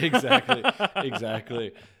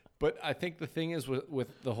 Exactly. But I think the thing is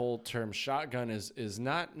with the whole term shotgun is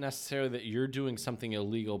not necessarily that you're doing something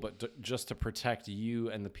illegal, but just to protect you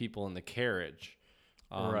and the people in the carriage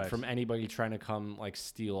from anybody trying to come like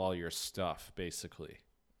steal all your stuff, basically.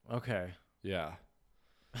 Okay. Yeah.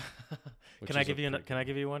 Can I give you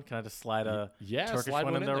one? Can I just slide a Turkish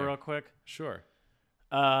one in there real quick? Sure.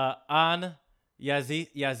 An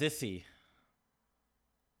yazisi.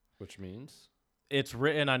 Which means? It's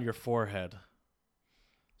written on your forehead.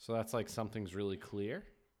 So that's like something's really clear?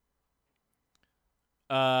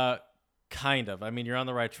 Kind of. I mean, you're on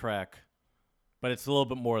the right track. But it's a little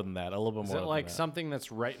bit more than that. Is it like something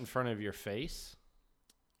that's right in front of your face?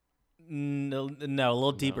 No, a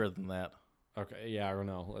little deeper than that. Okay, yeah, I don't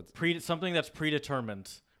know. Something that's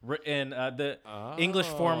predetermined. In the English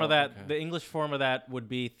form of that, okay. the English form of that would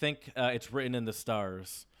be it's written in the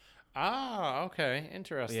stars. Ah, okay,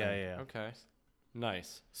 interesting. Yeah. Okay,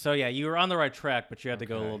 nice. So yeah, you were on the right track, but you had to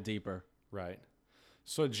go a little deeper. Right.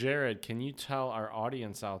 So Jared, can you tell our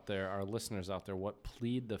audience out there, our listeners out there, what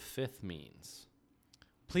plead the fifth means?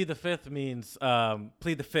 Plead the fifth means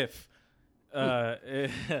plead the fifth. Plead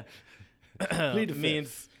the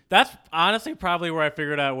means. That's honestly probably where I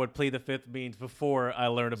figured out what plead the fifth means before I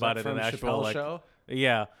learned about it in the actual show?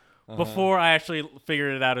 Yeah. Before I actually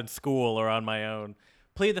figured it out in school or on my own.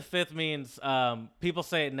 Plead the fifth means people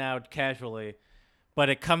say it now casually, but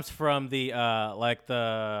it comes from the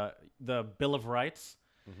Bill of Rights,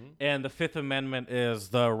 and the Fifth Amendment is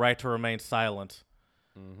the right to remain silent.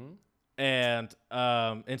 And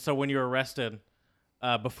so when you're arrested,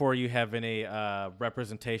 before you have any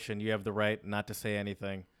representation, you have the right not to say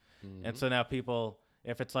anything. And so now people,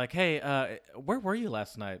 if it's like, hey, where were you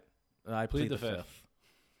last night? I plead the fifth.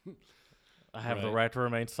 I have the right to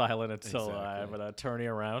remain silent until I have an attorney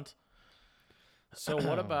around. So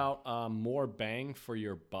what about more bang for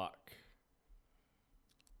your buck?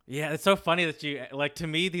 Yeah, it's so funny that you, like, to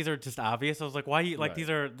me, these are just obvious. I was like, why you, like,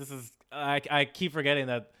 I keep forgetting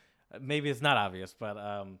that maybe it's not obvious,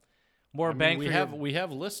 but more bang for your... We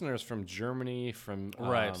have listeners from Germany, from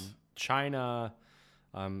China,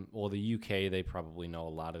 well, the UK, they probably know a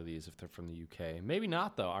lot of these if they're from the UK. Maybe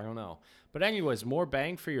not, though. I don't know. But anyways, more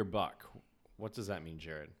bang for your buck. What does that mean,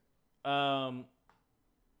 Jared? So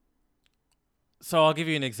I'll give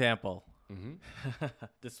you an example.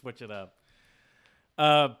 To switch it up.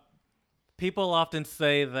 People often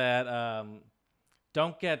say that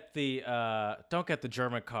don't get the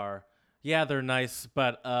German car. Yeah, they're nice,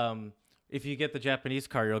 but if you get the Japanese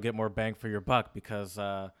car, you'll get more bang for your buck because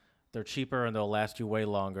they're cheaper and they'll last you way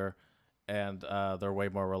longer, and they're way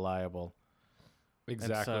more reliable.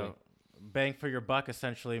 Exactly. And so bang for your buck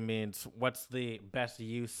essentially means what's the best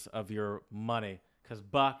use of your money, because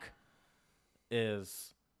buck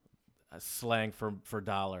is a slang for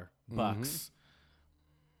dollar. Bucks.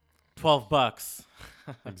 $12.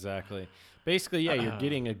 Exactly. Basically, yeah, you're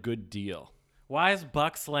getting a good deal. Why is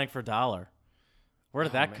buck slang for dollar? Where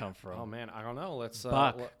did that come from? Oh man, I don't know. Let's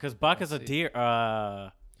buck, because buck is a deer.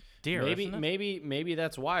 Deer. Maybe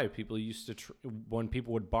that's why people used to when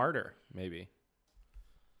people would barter. Maybe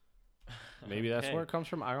that's where it comes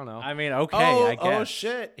from. I don't know. I mean, I guess. Oh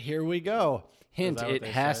shit! Here we go. Hint: it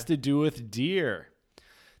has to do with deer.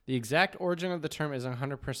 The exact origin of the term isn't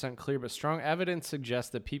 100% clear, but strong evidence suggests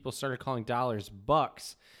that people started calling dollars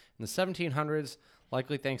bucks in the 1700s,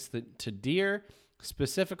 likely thanks to deer.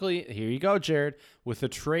 Specifically, here you go, Jared, with the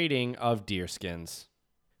trading of deer skins.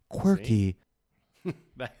 Quirky.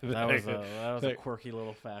 That was a quirky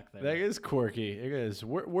little fact there. That is quirky. It is.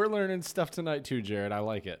 We're learning stuff tonight too, Jared. I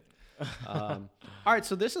like it. All right,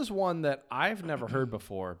 so this is one that I've never heard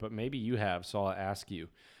before, but maybe you have, so I'll ask you.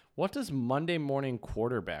 What does Monday morning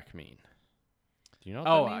quarterback mean? Do you know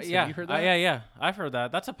what that means? Yeah. Have you heard that? Yeah. I've heard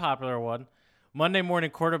that. That's a popular one. Monday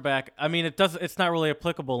morning quarterback. I mean, it's not really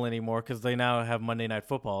applicable anymore because they now have Monday Night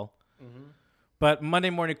Football. Mm-hmm. But Monday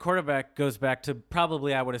morning quarterback goes back to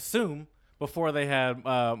probably, I would assume, before they had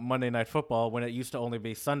Monday Night Football, when it used to only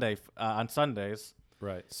be Sunday on Sundays.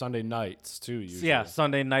 Right. Sunday nights, too, usually. Yeah,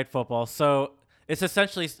 Sunday Night Football. So it's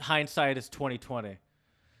essentially hindsight is 2020.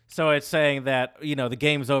 So it's saying that, the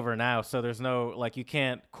game's over now, so there's no, you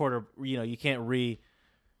can't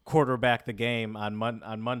quarterback the game on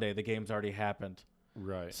Monday. The game's already happened.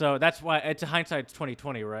 Right. So that's why it's hindsight's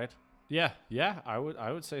 2020, right? Yeah, I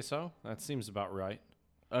would say so. That seems about right.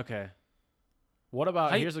 Okay. What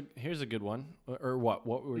about here's a good one. Or what?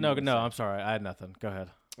 What were you No, say? I'm sorry. I had nothing. Go ahead.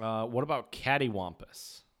 What about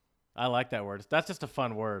cattywampus? I like that word. That's just a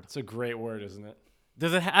fun word. It's a great word, isn't it?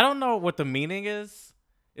 Does it? I don't know what the meaning is.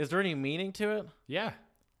 Is there any meaning to it? Yeah,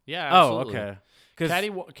 absolutely. Oh, okay.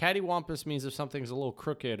 Cattywampus means if something's a little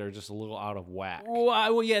crooked or just a little out of whack.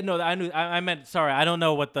 Well, yeah, no, I knew. I meant. Sorry, I don't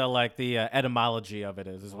know what the etymology of it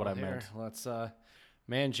is. Is what I meant. Let's.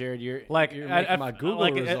 Man, Jared, you're making my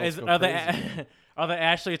Google results go crazy. Are they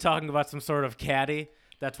actually talking about some sort of caddy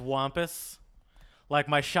that's wampus? Like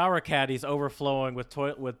my shower caddy's overflowing with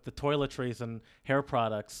the toiletries and hair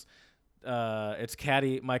products. It's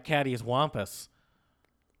caddy. My caddy is wampus.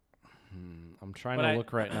 I'm trying to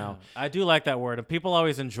look right now. I do like that word, and people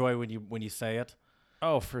always enjoy when you say it.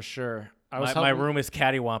 Oh, for sure. My room is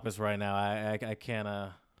cattywampus right now. I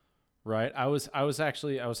can't. Right. I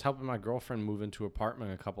was helping my girlfriend move into an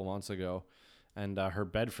apartment a couple months ago, and her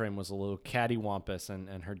bed frame was a little cattywampus,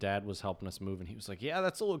 and her dad was helping us move, and he was like, "Yeah,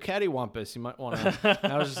 that's a little cattywampus. You might want to."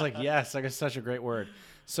 I was just like, "Yes, like it's such a great word."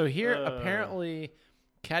 So here, apparently,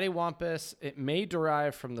 cattywampus, it may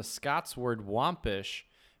derive from the Scots word wampish,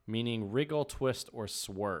 meaning wriggle, twist, or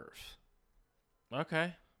swerve.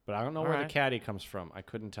 Okay. But I don't know where the caddy comes from. I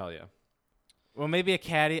couldn't tell you. Well, maybe a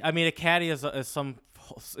caddy. I mean, a caddy is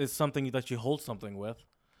something that you hold something with.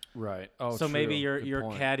 Right. Oh, so true. maybe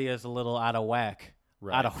your caddy is a little out of whack.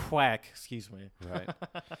 Right. Out of whack. Excuse me. Right.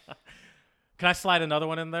 Can I slide another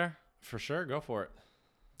one in there? For sure. Go for it.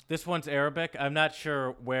 This one's Arabic. I'm not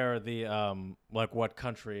sure where the what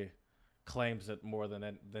country claims it more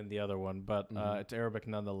than the other one, but it's Arabic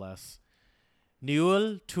nonetheless.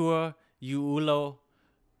 Niul tur yuulo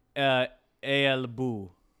elbu.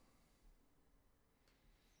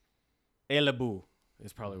 Elebu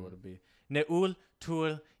is probably what it'd be. Neul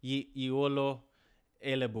tur yuulo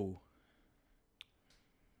elebu.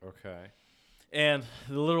 Okay. And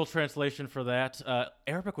the literal translation for that,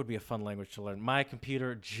 Arabic would be a fun language to learn. My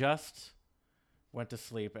computer just went to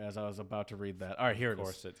sleep as I was about to read that. All right, here it is. Of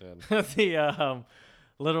course it did. The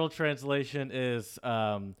literal translation is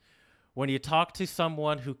when you talk to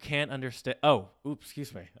someone who can't understand. Oh, oops,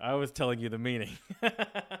 excuse me. I was telling you the meaning.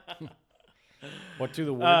 What do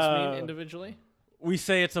the words mean individually? We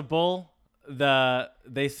say it's a bull.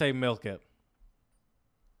 They say milk it.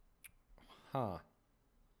 Huh.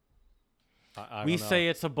 I we don't know. say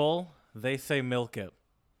it's a bull. They say milk it.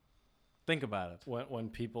 Think about it. When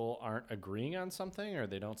people aren't agreeing on something or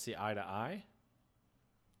they don't see eye to eye?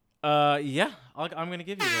 Yeah. I'm going to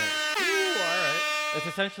give you that. Ooh, all right. It's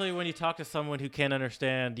essentially when you talk to someone who can't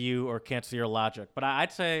understand you or can't see your logic. But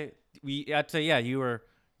I'd say yeah,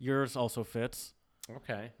 yours also fits.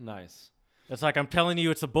 Okay, nice. It's like I'm telling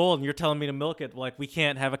you it's a bull and you're telling me to milk it. Like we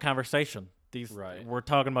can't have a conversation. Right. We're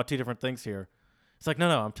talking about two different things here. It's like, no,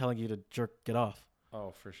 I'm telling you to jerk it off.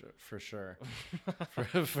 Oh, for sure. for sure.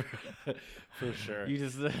 You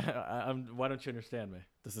just, why don't you understand me?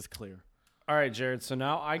 This is clear. All right, Jared. So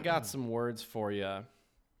now I got some words for you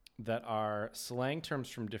that are slang terms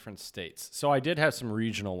from different states. So I did have some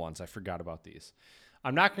regional ones. I forgot about these.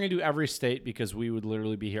 I'm not going to do every state because we would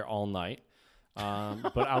literally be here all night.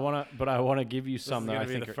 But I want to give you some that I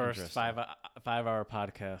think are interesting. This is going to be the first 5-hour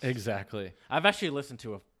podcast. Exactly. I've actually listened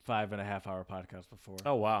to a 5.5-hour podcast before.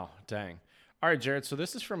 Oh, wow. Dang. All right, Jared. So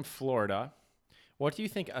this is from Florida. What do you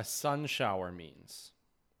think a sun shower means?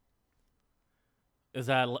 Is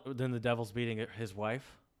that then the devil's beating his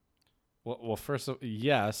wife? Well, first,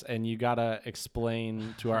 yes, and you gotta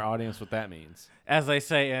explain to our audience what that means. As they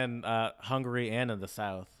say in Hungary and in the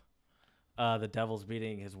South, the devil's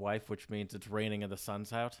beating his wife, which means it's raining and the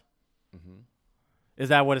sun's out. Mm-hmm. Is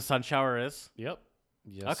that what a sun shower is? Yep.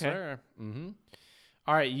 Yes, sir. Mm-hmm.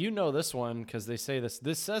 All right, you know this one because they say this.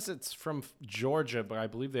 This says it's from Georgia, but I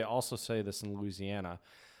believe they also say this in Louisiana.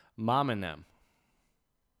 Mom and them.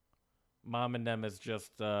 Mom and them is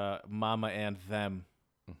just mama and them.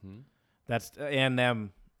 Mm-hmm. That's and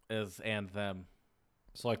them is and them.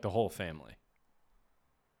 It's like the whole family,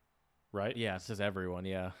 right? Yeah, it's just everyone.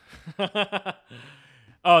 Yeah.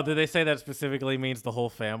 Oh, did they say that specifically means the whole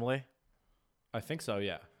family? I think so.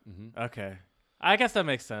 Yeah. Mm-hmm. Okay, I guess that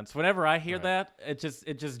makes sense. Whenever I hear Right. that,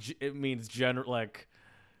 it means general like,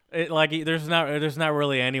 there's not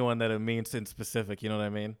really anyone that it means in specific. You know what I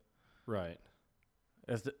mean? Right.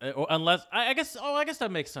 Unless I guess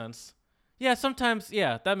that makes sense. Yeah, sometimes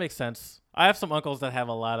that makes sense. I have some uncles that have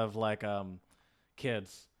a lot of like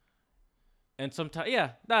kids, and sometimes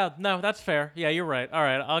no, that's fair. Yeah, you're right. All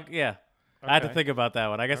right, I had to Okay. think about that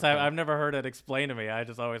one. I guess Okay. I've never heard it explained to me. I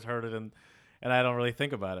just always heard it and I don't really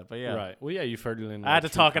think about it. But yeah, Right. Well, yeah, you've heard it in. I had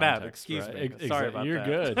like, to true talk it out. context, Excuse right? me. Sorry about You're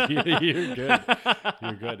that. good. You're good.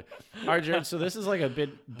 You're good. All right, Jared. So this is like a big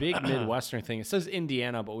Midwestern thing. It says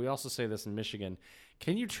Indiana, but we also say this in Michigan.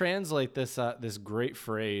 Can you translate this this great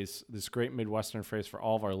phrase, this great Midwestern phrase for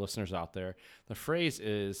all of our listeners out there? The phrase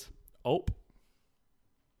is "ope."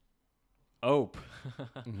 Ope.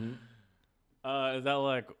 Mm-hmm. Is that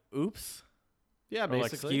like oops? Yeah, Or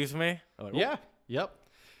like basically. excuse me? Or like, Yeah. Yep.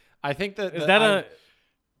 I think that Is the- that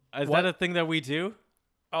I- is what? that a thing that we do?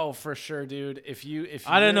 Oh, for sure, dude. If you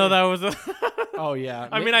I didn't know that was a. Oh yeah.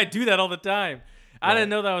 I mean, I do that all the time. I Right. didn't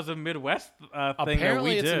know that was a Midwest thing that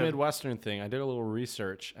Apparently we it's did. a Midwestern thing. I did a little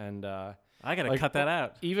research, and I gotta like, cut that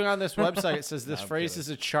out. even on this website, it says this No, I'm phrase kidding. is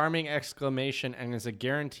a charming exclamation and is a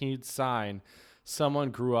guaranteed sign someone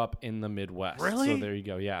grew up in the Midwest. So Really? there you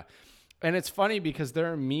go. Yeah. And it's funny because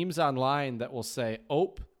there are memes online that will say,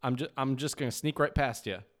 "Ope, I'm just gonna sneak right past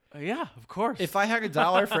you." Yeah, of course. If I had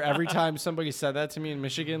 $1 for every time somebody said that to me in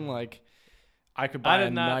Michigan, like I could buy did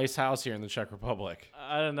a not- nice house here in the Czech Republic,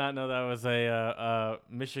 I did not know that was a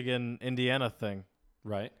Michigan, Indiana thing.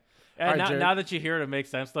 right? And All right, Jared. now that you hear it, it makes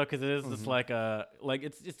sense though, because it is just like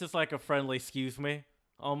it's just like a friendly excuse me,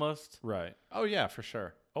 almost. Right. Oh yeah, for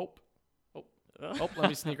sure. Ope. Oh, let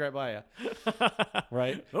me sneak right by you.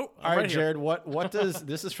 Right. Oh, I'm All right, right here. Jared. What does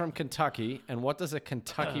this is from Kentucky, and what does a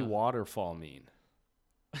Kentucky waterfall mean?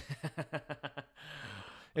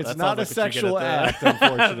 It's That not a sounds like what you sexual get at act, the- I was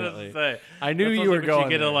about to unfortunately. say, I knew that you sounds were like what going You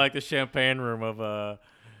get there. in like the champagne room of a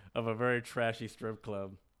very trashy strip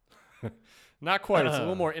club. Not quite. It's a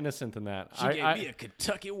little more innocent than that. a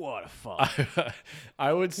Kentucky waterfall.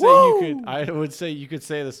 I would say you could. I would say you could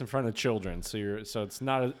say this in front of children, so it's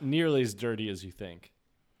not nearly as dirty as you think.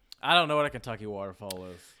 I don't know what a Kentucky waterfall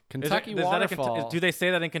is. Kentucky is that a waterfall. do they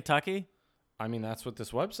say that in Kentucky? I mean, that's what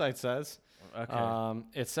this website says. Okay.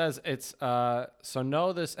 It says it's so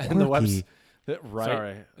know this and the website. Right.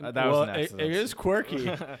 Sorry, that was well, an accident. it is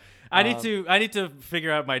quirky. I need to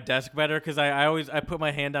figure out my desk better because I always put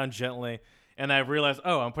my hand down gently and I realize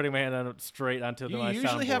I'm putting my hand down straight onto You my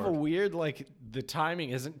usually have a soundboard. weird the timing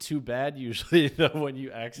isn't too bad usually though when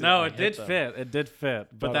you accidentally No, it hit did them. fit. It did fit,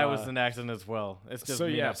 but But, that was an accident as well. It's just so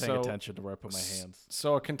me yeah, not paying so- attention to where I put my hands.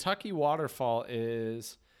 So a Kentucky waterfall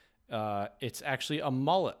is it's actually a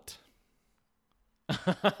mullet.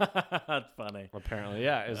 That's funny. Apparently,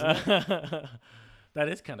 yeah, isn't it? That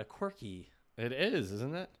is kind of quirky. It is,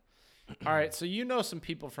 isn't it? All right, so you know some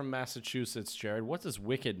people from Massachusetts, Jared. What does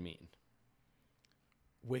wicked mean?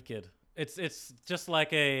 Wicked. It's just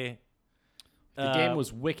like a. The game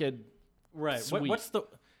was wicked. right. sweet. What's the?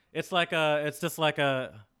 It's just like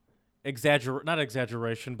a not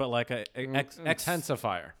exaggeration, but like a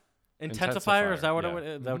Intensifier. intensifier. Is that what yeah.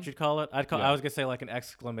 is that what you'd call it? I Yeah. was gonna say like an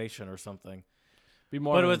exclamation or something. Be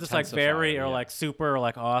more But of it an was just like very intensifier, or yeah. like super or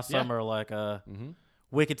like awesome Yeah. or like a Mhm.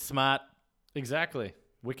 wicked smart Exactly.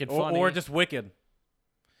 Wicked or, funny. or just wicked.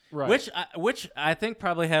 right. Which I think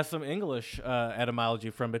probably has some English etymology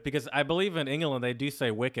from it because I believe in England they do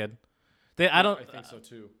say wicked. I don't. I think so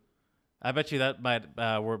too. I bet you that might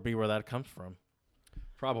be where that comes from.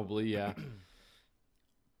 Probably, yeah.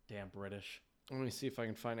 Damn British. Let me see if I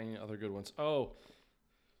can find any other good ones. Oh,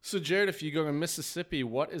 so Jared, if you go to Mississippi,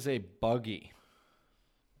 what is a buggy?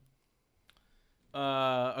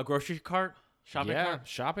 A grocery cart, shopping cart.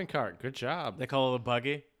 shopping cart. Good job. They call it a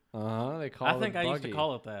buggy. They call I it think a I buggy. used to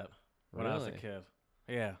call it that when I was a Really? kid.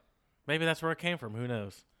 Yeah, maybe that's where it came from. Who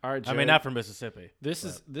knows? All right, I Jared, mean, not from Mississippi.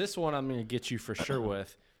 this one I'm going to get you for sure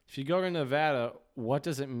with. If you go to Nevada, what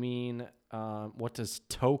does it mean? What does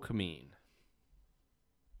toke mean?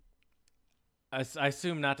 I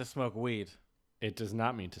assume not to smoke weed It does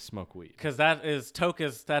not mean to smoke weed. because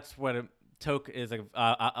that's what toke is.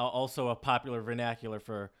 Also a popular vernacular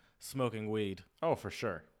for smoking weed. Oh, for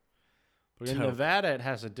sure. But in Toke. Nevada, it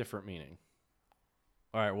has a different meaning.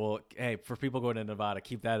 All right. Well, hey, for people going to Nevada,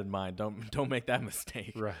 keep that in mind. Don't make that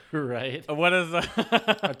mistake. Right. What is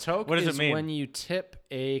A toke what does is it mean? when you tip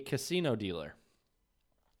a casino dealer.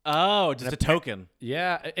 Oh, just a token.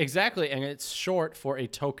 Yeah, exactly. And it's short for a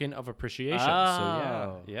token of appreciation.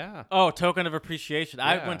 So, yeah. Oh, token of appreciation.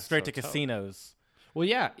 I Yeah, went straight so to toke. casinos. Well,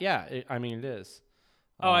 yeah. I mean, it is.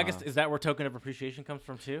 Oh, I guess, is that where token of appreciation comes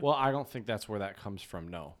from too? Well, I don't think that's where that comes from,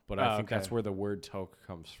 no. But I think that's where the word toke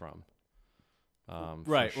comes from.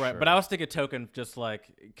 Right. Sure. But I was thinking token just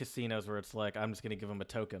like casinos where it's like, I'm just going to give them a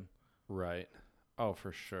token. Right. Oh,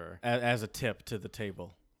 for sure. As a tip to the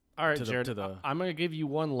table. All right, to the- Jared, to the- I'm going to give you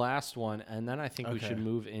one last one, and then I think we Okay. should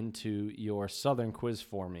move into your Southern quiz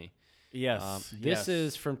for me. Yes. This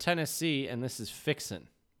is from Tennessee, and this is fixin'.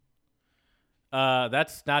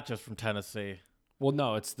 That's not just from Tennessee. Well,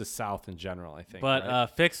 no, it's the South in general, I think. But right?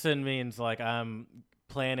 fixin' means like I'm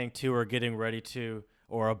planning to or getting ready to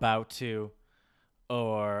or about to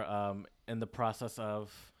or in the process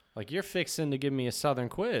of. Like, you're fixing to give me a Southern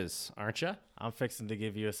quiz, aren't you? I'm fixing to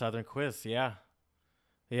give you a Southern quiz. Yeah.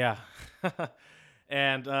 Yeah.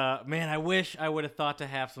 And, man, I wish I would have thought to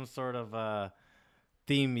have some sort of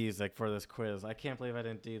theme music for this quiz. I can't believe I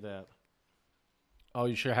didn't do that. Oh,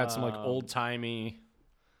 you should have had some, like, old-timey,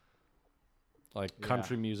 like,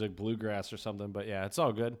 country music, bluegrass or something. But, yeah, it's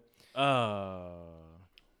all good.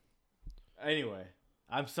 Anyway,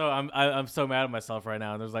 I'm so mad at myself right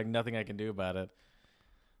now, and there's, like, nothing I can do about it.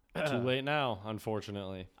 Too late now,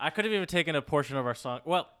 unfortunately. I could have even taken a portion of our song.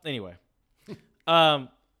 Well, anyway.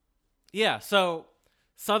 Yeah, so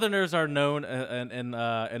Southerners are known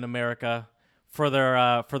in America for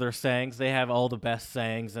their sayings. They have all the best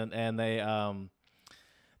sayings, and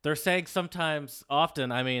their sayings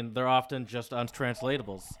often, I mean, they're often just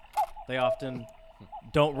untranslatables. They often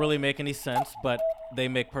don't really make any sense, but they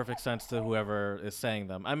make perfect sense to whoever is saying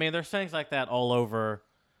them. I mean, there's sayings like that all over.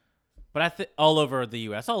 But I think all over the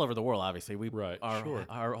U.S., all over the world, obviously.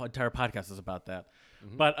 Our entire podcast is about that.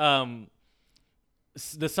 Mm-hmm. But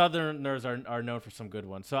the Southerners are known for some good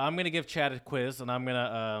ones. So I'm going to give Chad a quiz, and I'm going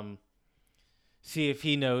to see if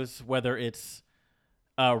he knows whether it's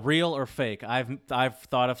real or fake. I've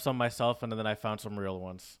thought of some myself, and then I found some real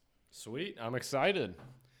ones. Sweet. I'm excited.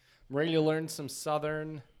 I'm ready to learn some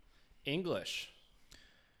Southern English.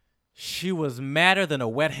 She was madder than a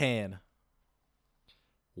wet hen.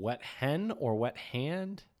 Wet hen or wet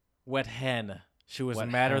hand? Wet hen. She was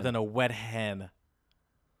madder than a wet hen.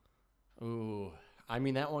 Ooh. I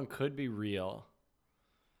mean, that one could be real.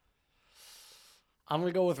 I'm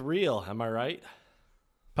going to go with real. Am I right?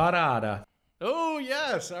 Parada. Oh,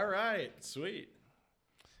 yes. All right. Sweet.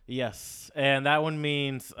 Yes. And that one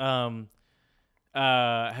means, have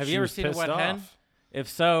you ever seen a wet hen? If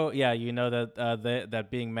so, yeah, you know that that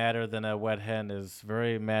being madder than a wet hen is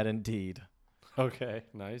very mad indeed. Okay,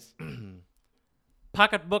 nice.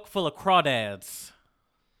 Pocketbook full of crawdads.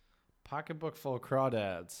 Pocketbook full of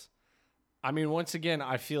crawdads. I mean, once again,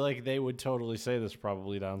 I feel like they would totally say this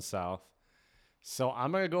probably down south. So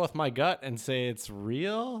I'm going to go with my gut and say it's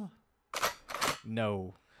real.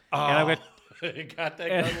 No. Oh, and I'm got that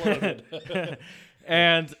gun loaded.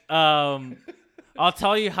 And I'll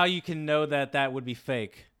tell you how you can know that would be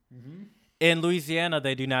fake. Mm-hmm. In Louisiana,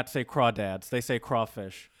 they do not say crawdads. They say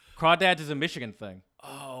crawfish. Crawdads is a Michigan thing.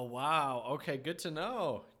 Oh, wow. Okay, good to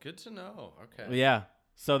know. Good to know. Okay. Yeah,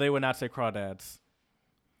 so they would not say crawdads.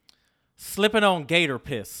 Slipping on gator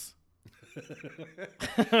piss.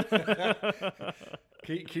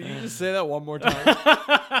 Can you just say that one more time?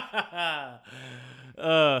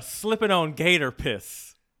 Slipping on gator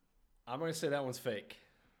piss. I'm going to say that one's fake.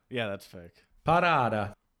 Yeah, that's fake.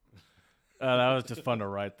 Parada. That was just fun to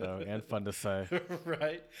write, though, and fun to say.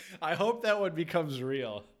 Right? I hope that one becomes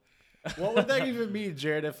real. What would that even mean,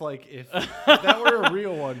 Jared? If that were a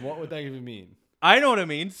real one, what would that even mean? I know what it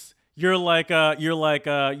means. You're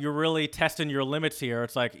really testing your limits here.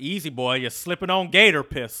 It's like, easy boy, you're slipping on gator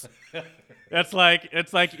piss. It's like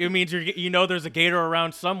it means there's a gator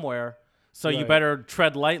around somewhere, so you better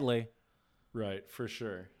tread lightly. Right, for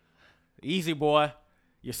sure. Easy boy,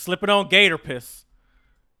 you're slipping on gator piss.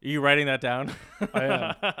 Are you writing that down? I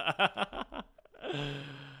am.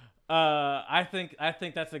 I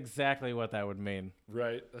think that's exactly what that would mean.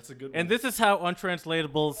 Right, that's a good one. And this is how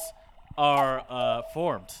untranslatables are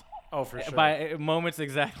formed. Oh, for sure. By moments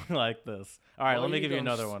exactly like this. All right, let me give you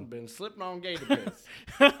another one. Been slipping on gator piss.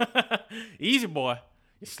 Easy boy,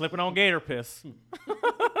 you're slipping on gator piss.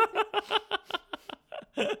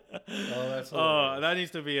 Oh, that's that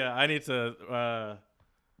needs to be. I need to.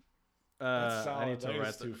 That's solid. I need to that write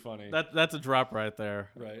is too funny. That's a drop right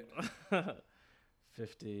there. Right.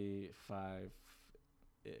 55-ish.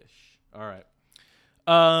 All right.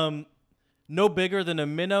 No bigger than a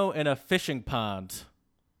minnow in a fishing pond.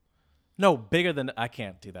 No, bigger than... I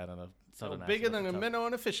can't do that in a southern accent. Bigger than a minnow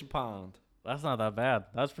in a fishing pond. That's not that bad.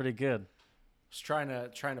 That's pretty good. Just trying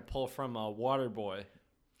to pull from Waterboy.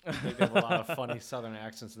 They have a lot of funny southern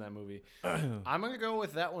accents in that movie. I'm going to go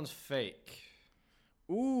with that one's fake.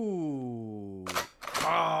 Ooh.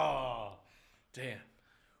 Oh, damn.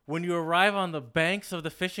 When you arrive on the banks of the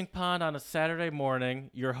fishing pond on a Saturday morning,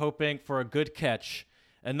 you're hoping for a good catch.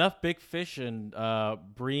 Enough big fish and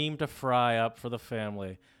bream to fry up for the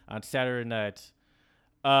family on Saturday night.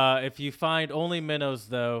 If you find only minnows,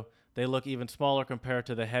 though, they look even smaller compared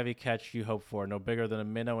to the heavy catch you hope for. No bigger than a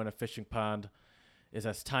minnow in a fishing pond is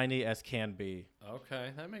as tiny as can be.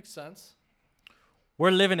 Okay, that makes sense.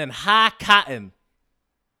 We're living in high cotton.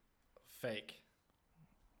 Fake.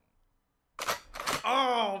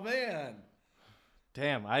 Oh, man.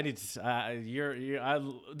 Damn, I need to.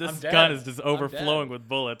 This dead. gun is just overflowing with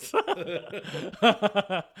bullets.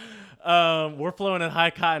 We're flowing in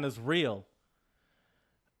high cotton is real.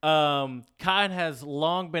 Cotton has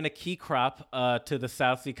long been a key crop to the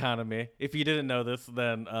South's economy. If you didn't know this,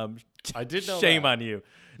 then I did know shame that. on you.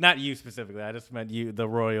 Not you specifically. I just meant you, the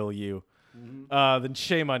royal you. Mm-hmm. Then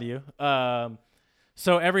shame on you.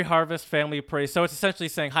 So every harvest, family prays. So it's essentially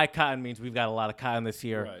saying high cotton means we've got a lot of cotton this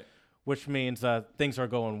year. Right. Which means things are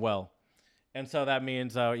going well, and so that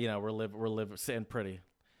means we're sitting pretty.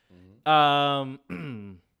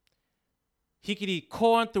 Mm-hmm. He could eat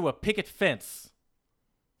corn through a picket fence.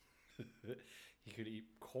 He could eat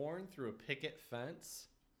corn through a picket fence.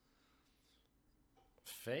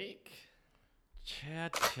 Fake.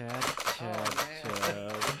 Chad.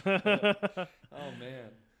 Oh man.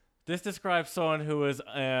 This describes someone who is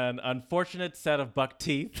an unfortunate set of buck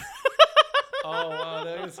teeth. Oh wow,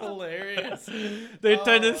 that is hilarious. They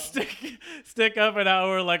tend to stick up and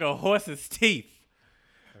out like a horse's teeth.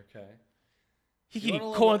 Okay. He can eat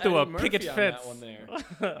corn through a picket fence. That one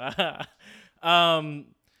there.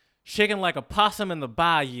 Shaking like a possum in the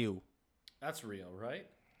bayou. That's real, right?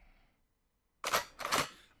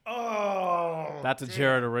 Oh. That's a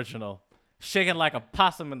Jared original. Shaking like a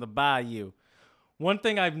possum in the bayou. One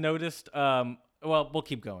thing I've noticed. Well, we'll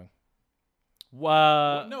keep going.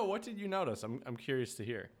 No, what did you notice? I'm curious to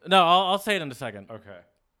hear. No, I'll say it in a second. Okay.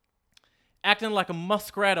 Acting like a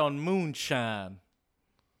muskrat on moonshine.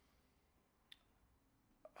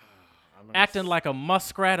 Acting like a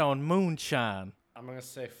muskrat on moonshine. I'm going to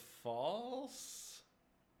say false.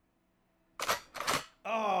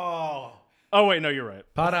 Oh. Oh, wait, no, you're right.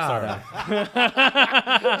 Sorry. Oh,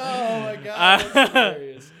 my God. That's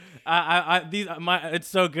hilarious. It's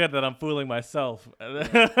so good that I'm fooling myself.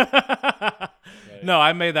 Right. No,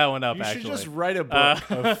 I made that one up, you actually. You should just write a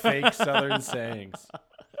book of fake Southern sayings.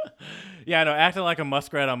 Yeah, no, acting like a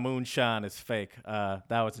muskrat on moonshine is fake.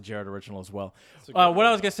 That was a Jared original as well. What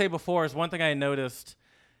I was going to say before is one thing I noticed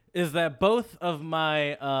is that both of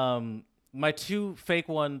my my two fake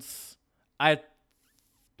ones, I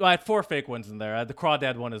had four fake ones in there. I had the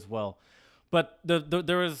crawdad one as well. But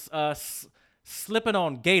there was slipping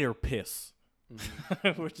on gator piss,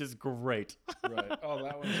 which is great. Right. Oh,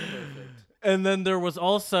 that one's perfect. And then there was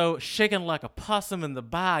also shaking like a possum in the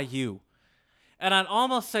bayou. And I'd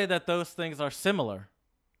almost say that those things are similar.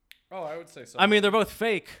 Oh, I would say so. I mean, they're both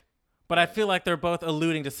fake, but I feel like they're both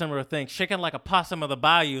alluding to similar things. Shaking like a possum in the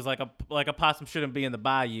bayou is like a possum shouldn't be in the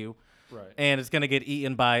bayou. Right. And it's going to get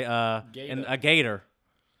eaten by a gator.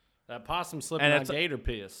 That possum slipping on gator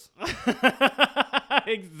piss.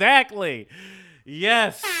 Exactly.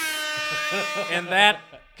 Yes. And that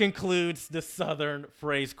concludes the Southern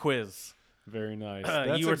phrase quiz. Very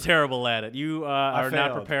nice. You were terrible at it. You are not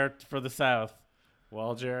failed. prepared for the South.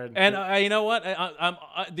 Well, Jared. And you know what?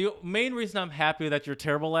 The main reason I'm happy that you're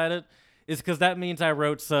terrible at it is because that means I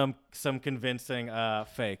wrote some convincing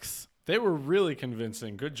fakes. They were really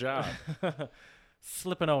convincing. Good job.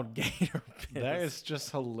 Slipping on gator piss. That is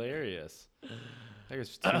just hilarious. That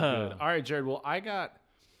is too good. All right, Jared. Well, I got.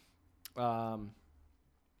 Well,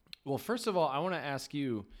 first of all, I want to ask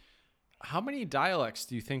you, how many dialects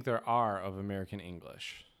do you think there are of American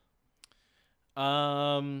English?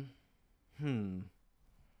 I'm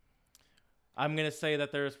gonna say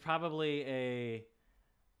that there's probably a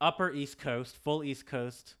upper East Coast, full East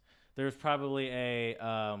Coast. There's probably a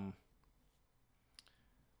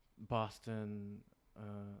Boston. All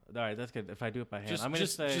right, that's good. If I do it by hand, I'm gonna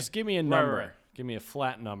say. Just give me a number. Right. Give me a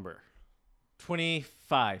flat number.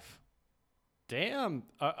 25. Damn.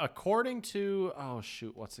 According to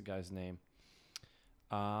what's the guy's name?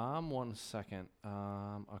 1 second.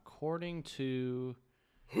 According to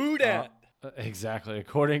Who dat? Exactly.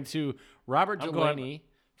 According to Robert I'm Delaney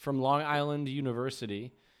from Long Island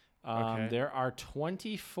University, Okay. there are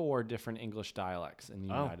 24 different English dialects in the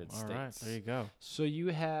United all States. right. There you go. So you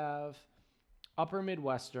have Upper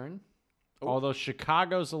Midwestern, Oh. although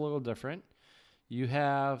Chicago's a little different. You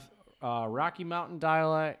have Rocky Mountain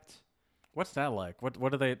dialect. What's that like?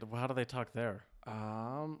 What do they? How do they talk there?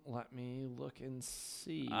 Let me look and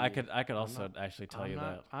see. I could also actually tell you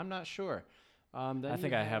that. I'm not sure. Then I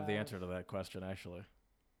think you I have the answer to that question actually.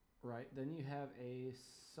 Right. Then you have a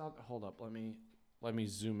hold up. Let me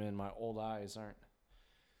zoom in. My old eyes aren't.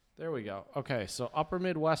 There we go. Okay, so Upper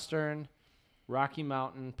Midwestern, Rocky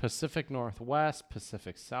Mountain, Pacific Northwest,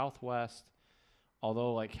 Pacific Southwest.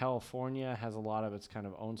 Although like California has a lot of its kind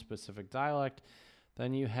of own specific dialect.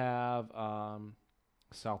 Then you have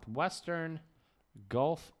Southwestern,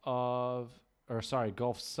 Gulf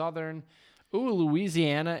Southern. Ooh,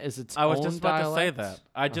 Louisiana is its own I was just about dialect. to say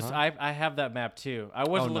that. I have that map too. I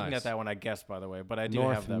wasn't looking nice. at that when I guessed, by the way, but I do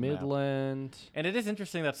North have that map. Midland. And it is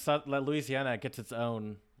interesting that Louisiana gets its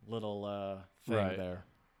own little thing Right. there.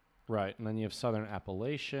 Right, and then you have Southern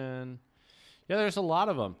Appalachian. Yeah, there's a lot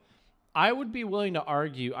of them. I would be willing to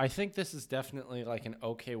argue, I think this is definitely like an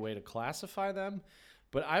okay way to classify them,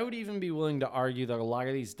 but I would even be willing to argue that a lot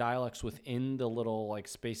of these dialects within the little like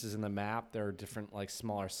spaces in the map, there are different like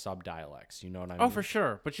smaller sub-dialects, you know what I mean? Oh, for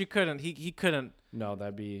sure. But you couldn't. He couldn't No,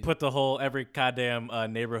 that'd be... put the whole every goddamn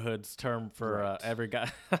neighborhood's term for Right. every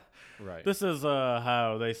guy. Right. This is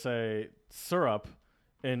how they say syrup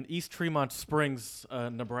in East Tremont Springs,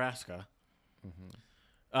 Nebraska.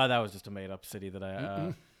 Mm-hmm. That was just a made up city that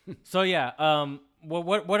I. So yeah.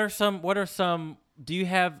 What are some? Do you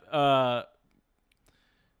have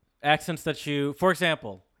accents that you? For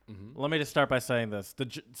example, let me just start by saying this: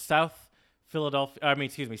 South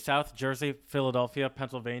Jersey, Philadelphia,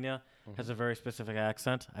 Pennsylvania has a very specific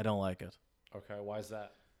accent. I don't like it. Okay, why is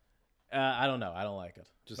that? I don't know. I don't like it.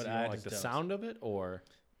 Just But you don't I like just the don't. sound of it, or...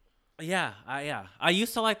 Yeah. I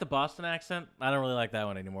used to like the Boston accent. I don't really like that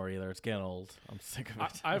one anymore either. It's getting old. I'm sick of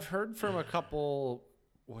it. I've heard from a couple...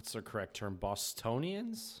 What's the correct term?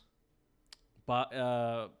 Bostonians?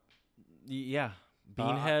 Yeah,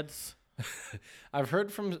 beanheads. I've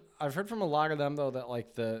heard from a lot of them though that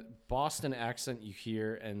like the Boston accent you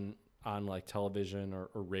hear and on like television or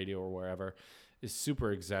radio or wherever is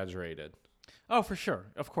super exaggerated. Oh, for sure,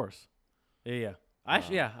 of course. Yeah.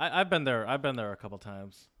 I've been there. I've been there a couple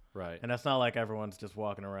times. Right. And it's not like everyone's just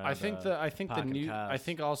walking around. I think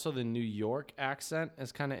also the New York accent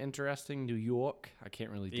is kind of interesting. New York. I can't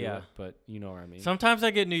really do it, but you know what I mean. Sometimes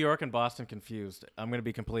I get New York and Boston confused. I'm going to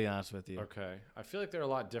be completely honest with you. Okay. I feel like they're a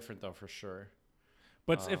lot different though, for sure.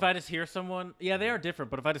 But if I just hear someone, yeah, they are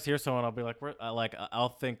different. But if I just hear someone, I'll be like, I'll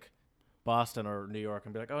think Boston or New York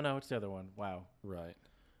and be like, oh no, it's the other one. Wow. Right.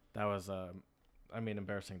 That was,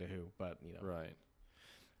 embarrassing to who, but you know. Right.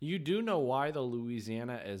 You do know why the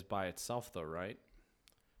Louisiana is by itself, though, right?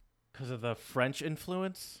 Because of the French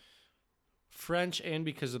influence? French and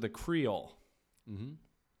because of the Creole. Mm-hmm.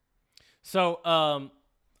 So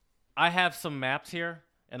I have some maps here,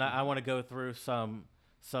 and I want to go through some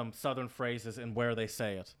Southern phrases and where they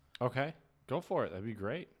say it. Okay. Go for it. That'd be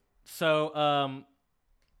great. So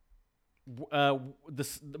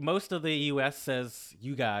most of the U.S. says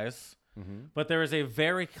you guys, but there is a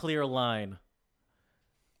very clear line.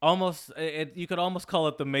 You could almost call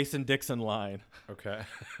it the Mason-Dixon line. Okay.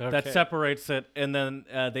 That separates it, and then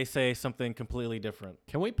they say something completely different.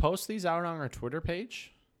 Can we post these out on our Twitter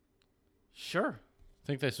page? Sure. I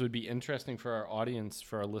think this would be interesting for our audience,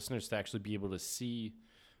 for our listeners to actually be able to see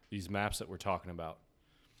these maps that we're talking about.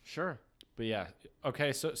 Sure. But yeah.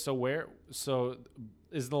 Okay, so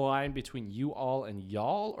is the line between you all and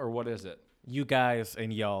y'all, or what is it? You guys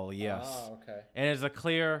and y'all, yes. Oh, okay. And it's a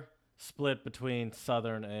clear split between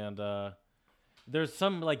Southern and there's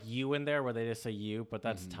some like you in there where they just say you, but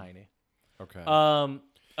that's tiny. Okay.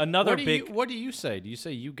 What do you say? Do you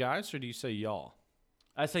say you guys or do you say y'all?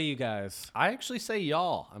 I say you guys. I actually say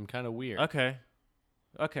y'all. I'm kind of weird. Okay.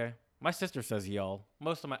 My sister says y'all.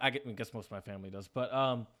 I guess most of my family does.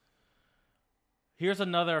 But here's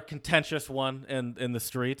another contentious one in the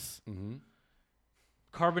streets. Mm-hmm.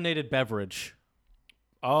 Carbonated beverage.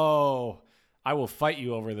 Oh, I will fight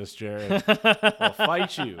you over this, Jared. I'll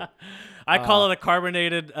fight you. I call it a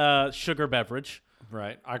carbonated sugar beverage.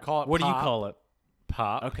 Right. I call it What pop. do you call it?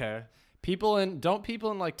 Pop. Okay. People in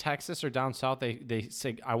like Texas or down south, they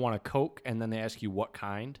say I want a Coke and then they ask you what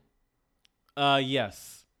kind?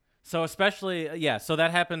 Yes. So especially so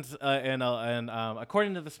that happens and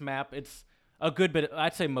according to this map, it's a good bit.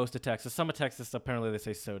 I'd say most of Texas. Some of Texas apparently they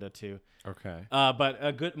say soda too. Okay.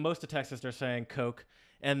 But most of Texas they're saying Coke.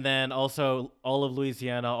 and then also all of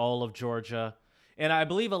Louisiana, all of Georgia. And I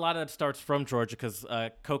believe a lot of that starts from Georgia because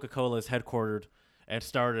Coca-Cola is headquartered and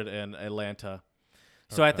started in Atlanta.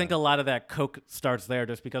 So I think a lot of that Coke starts there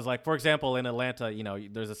just because, like, for example, in Atlanta,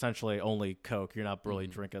 there's essentially only Coke. You're not really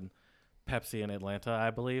drinking Pepsi in Atlanta,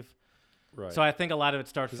 I believe. Right. So I think a lot of it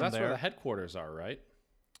starts from that's there. where the headquarters are, right?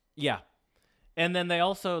 Yeah. And then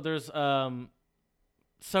there's soda.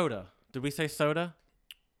 Did we say soda?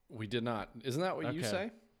 We did not. Isn't that what you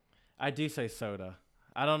say? I do say soda.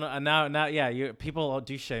 I don't know. Now, people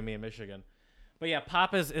do shame me in Michigan. But yeah,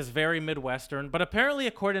 pop is very Midwestern. But apparently,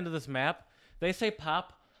 according to this map, they say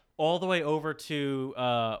pop all the way over to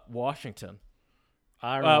Washington.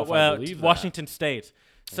 I don't know if I believe that. Washington State.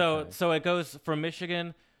 So it goes from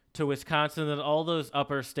Michigan to Wisconsin and all those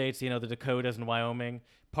upper states, the Dakotas and Wyoming,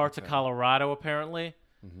 parts of Colorado apparently,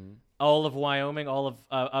 all of Wyoming, all of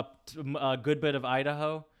a good bit of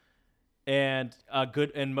Idaho, and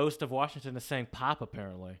most of Washington is saying pop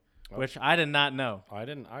apparently, which I did not know. I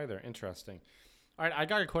didn't either. Interesting. All right, I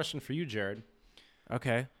got a question for you, Jared.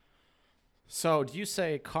 Okay. So, do you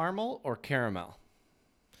say caramel or caramel?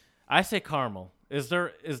 I say caramel. Is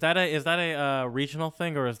that a regional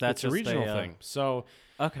thing, or is that it's just a regional thing? So,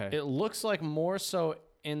 okay, it looks like more so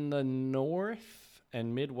in the north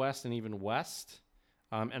and Midwest and even west.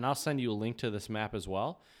 And I'll send you a link to this map as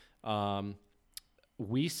well.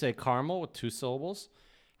 We say caramel with 2 syllables.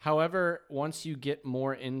 However, once you get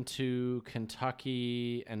more into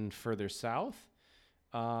Kentucky and further south,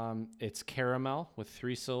 it's caramel with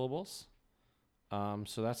 3 syllables.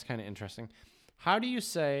 So that's kind of interesting. How do you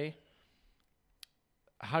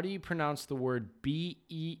pronounce the word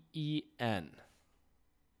B-E-E-N?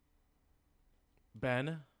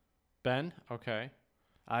 Ben. Ben? Okay.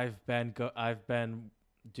 I've been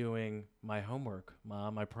doing my homework,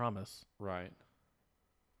 Mom, I promise. Right.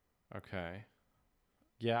 Okay.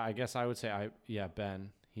 Yeah, I guess I would say Ben.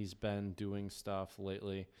 He's been doing stuff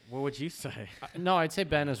lately. What would you say? No, I'd say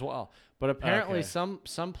Ben as well. But apparently some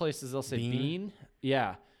places they'll say bean.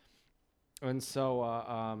 Yeah. And so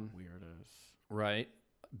weirdos. Right.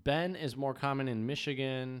 Ben is more common in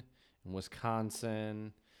Michigan and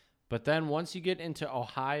Wisconsin. But then once you get into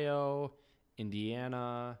Ohio,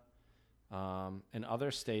 Indiana, and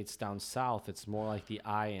other states down south, it's more like the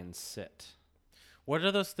I and sit. What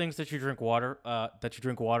are those things that you drink water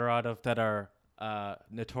out of that are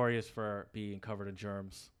notorious for being covered in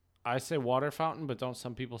germs? I say water fountain, but don't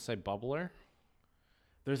some people say bubbler?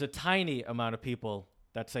 There's a tiny amount of people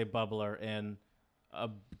that say bubbler in a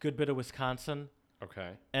good bit of Wisconsin.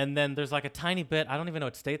 Okay. And then there's like a tiny bit, I don't even know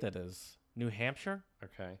what state that is. New Hampshire?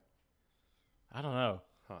 Okay. I don't know.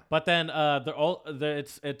 Huh. But then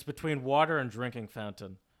it's between water and drinking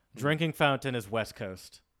fountain. Drinking fountain is West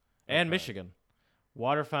Coast and Michigan.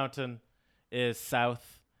 Water fountain is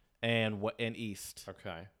South and East.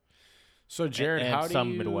 Okay. So Jared,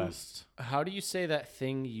 and Midwest. How do you say that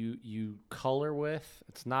thing you color with?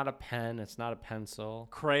 It's not a pen. It's not a pencil.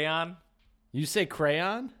 Crayon. You say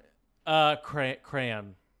crayon?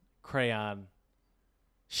 Crayon.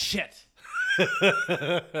 Shit. Which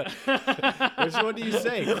one do you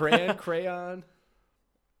say? Crayon?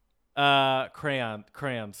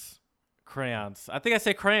 Crayons. I think I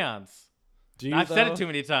say crayons. I've said it too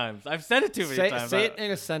many times. Say it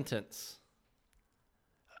in a sentence.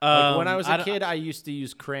 Like when I was a kid, I used to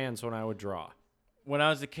use crayons when I would draw. When I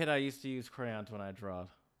was a kid, I used to use crayons when I drawed.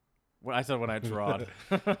 Well, I said when I drawed.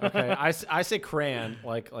 Okay, I say crayon,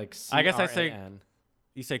 like C-R-A-N. I guess I say.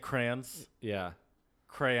 You say crayons? Yeah.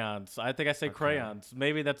 Crayons. I think I say crayons.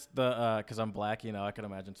 Maybe that's the because I'm black. I can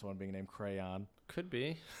imagine someone being named Crayon. Could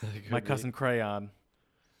be. My cousin Crayon.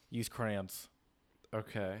 Use crayons.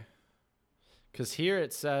 Okay. Because here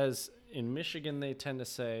it says in Michigan they tend to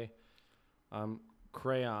say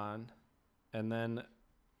crayon, and then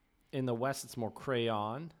in the West it's more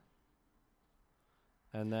crayon,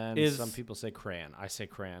 and then some people say crayon. I say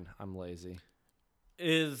crayon. I'm lazy.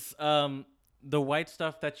 Is the white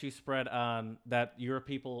stuff that you spread on that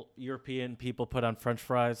European people put on French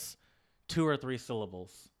fries 2 or 3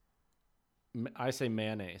 syllables? I say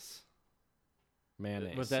mayonnaise.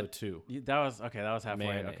 Mayonnaise. Was that 2? That was okay. That was halfway.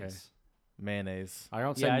 Mayonnaise. Okay. Mayonnaise. I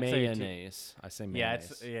don't say mayonnaise. I say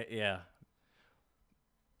mayonnaise. Yeah.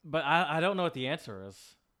 But I don't know what the answer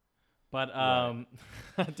is. But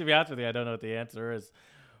to be honest with you, I don't know what the answer is.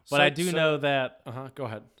 But I do know that. Go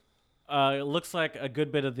ahead. It looks like a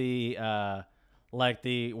good bit of the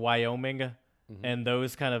the Wyoming and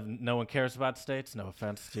those kind of no one cares about states. No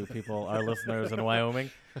offense to people, our listeners in Wyoming,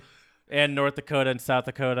 and North Dakota and South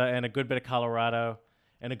Dakota, and a good bit of Colorado,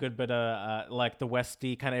 and a good bit of the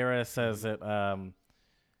Westy kind of area says it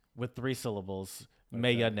with 3 syllables.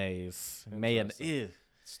 Mayonnaise. Mayonnaise.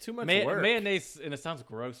 It's too much work. Mayonnaise, and it sounds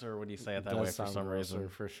grosser when you say it that way for some reason.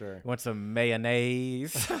 For sure. You want some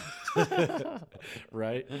mayonnaise?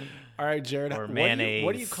 Right. All right, Jared. Or mayonnaise.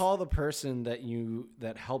 What do you call the person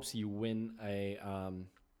that helps you win a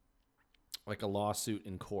like a lawsuit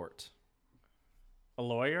in court? A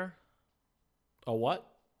lawyer? A what?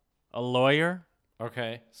 A lawyer?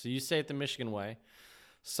 Okay, so you say it the Michigan way.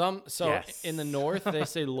 Yes. In the North they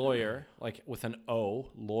say lawyer, like with an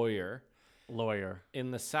O, lawyer. Lawyer.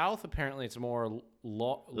 In the South, apparently it's more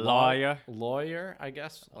lawyer. Lawyer, I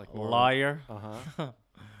guess. Like more lawyer.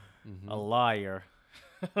 Mm-hmm. A liar.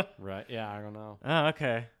 Right. Yeah, I don't know. Oh,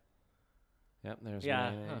 okay. Yep. There's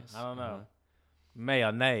mayonnaise. I don't know.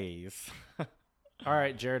 Mayonnaise. All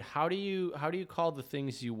right, Jared. How do you call the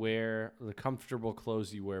things you wear, the comfortable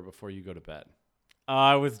clothes you wear before you go to bed?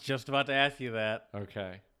 I was just about to ask you that.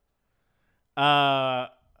 Okay. I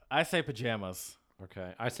say pajamas.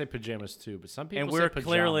 Okay. I say pajamas too, but some people and say we're pajamas.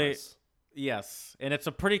 Clearly, yes, and it's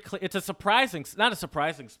a it's a surprising, not a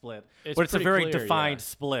surprising split, but it's a very clear, defined yeah.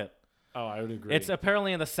 split. Oh, I would agree. It's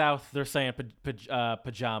apparently in the South they're saying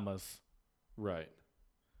pajamas, right?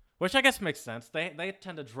 Which I guess makes sense. They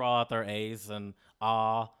tend to draw out their A's and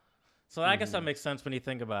ah, so I guess that makes sense when you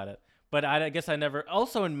think about it. But I guess I never.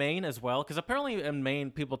 Also in Maine as well, because apparently in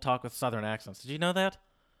Maine people talk with Southern accents. Did you know that?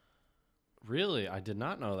 Really, I did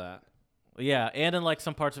not know that. Yeah, and in like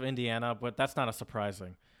some parts of Indiana, but that's not a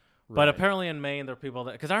surprising. Right. But apparently in Maine, there are people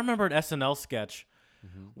that... Because I remember an SNL sketch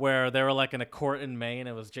where they were like in a court in Maine.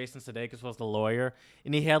 It was Jason Sudeikis was the lawyer,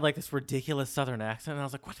 and he had like this ridiculous Southern accent. And I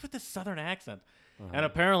was like, what's with this Southern accent? And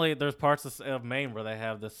apparently there's parts of Maine where they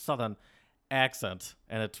have this Southern accent,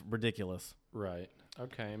 and it's ridiculous. Right.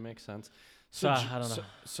 Okay, makes sense. So I don't know.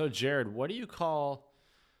 So Jared, what do you call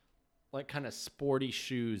like kind of sporty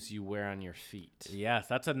shoes you wear on your feet? Yes,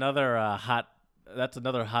 that's another hot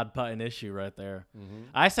button issue right there.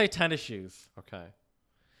 I say tennis shoes. Okay.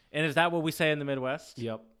 And is that what we say in the Midwest?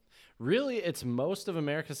 Yep. Really, it's most of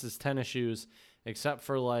America's is tennis shoes, except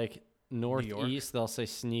for like Northeast, they'll say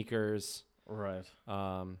sneakers. Right.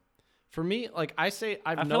 For me, like I say,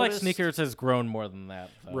 I feel like sneakers has grown more than that.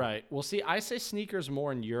 Though. Right. Well, see, I say sneakers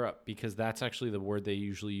more in Europe because that's actually the word they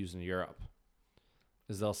usually use in Europe.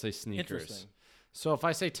 Is they'll say sneakers. Interesting. So if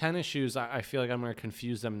I say tennis shoes, I feel like I'm going to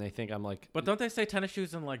confuse them, and they think I'm like. But don't they say tennis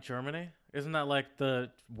shoes in like Germany? Isn't that like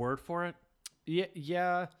the word for it?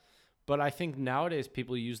 Yeah. But I think nowadays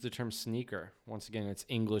people use the term sneaker. Once again, it's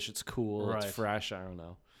English, it's cool, Right. It's fresh. I don't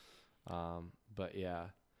know. But yeah.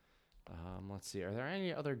 Let's see. Are there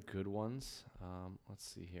any other good ones? Let's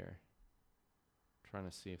see here. Trying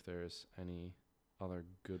to see if there's any other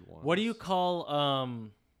good ones. What do you call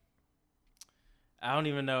I don't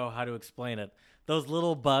even know how to explain it. Those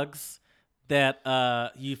little bugs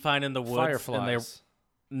that you find in the woods. Fireflies.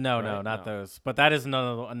 No, Right? not those. But that is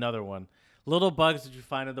another one. Little bugs that you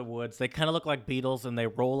find in the woods. They kind of look like beetles, and they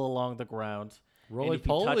roll along the ground.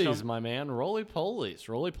 Roly-polies, my man. Roly-polies.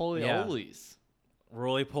 Roly-poly-olies.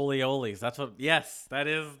 Roly-poly-olies. That's what. Yes, that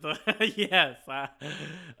is the. Yes.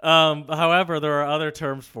 However, there are other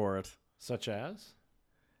terms for it. Such as?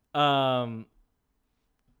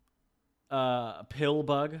 Pill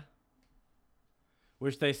bug,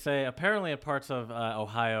 which they say apparently in parts of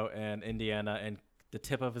Ohio and Indiana and the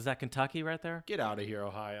tip of, is that Kentucky right there? Get out of here,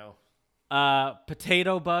 Ohio.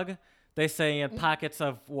 Potato bug, they say in pockets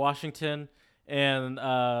of Washington and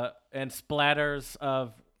splatters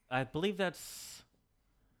of, I believe that's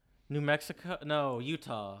New Mexico. No,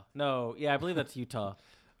 Utah. No, yeah, I believe that's Utah.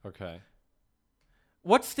 Okay.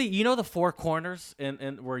 What's the four corners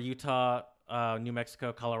in where Utah, New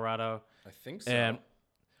Mexico, Colorado? I think so. And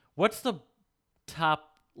what's the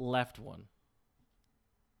top left one?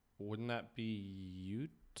 Wouldn't that be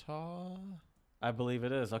Utah? I believe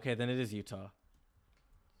it is. Okay, then it is Utah.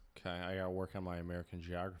 Okay, I gotta work on my American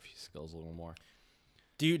geography skills a little more.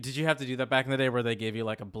 Did you have to do that back in the day where they gave you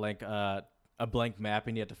like a blank map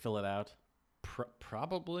and you had to fill it out?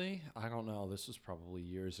 Probably. I don't know. This was probably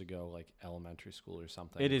years ago, like elementary school or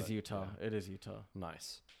something. It is Utah. Yeah. It is Utah.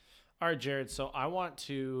 Nice. All right, Jared. So I want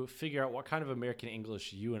to figure out what kind of American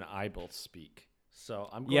English you and I both speak. So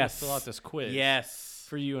I'm going to fill out this quiz. Yes.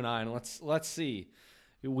 For you and I, and let's see.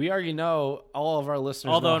 We already know all of our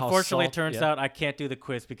listeners. Although know unfortunately, it turns out I can't do the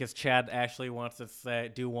quiz because Chad actually wants to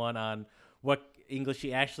do one on what English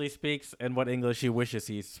he actually speaks and what English he wishes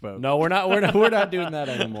he spoke. No, we're not doing that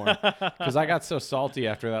anymore because I got so salty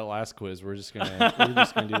after that last quiz. We're just gonna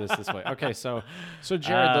do this way. Okay, so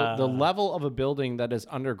Jared, the level of a building that is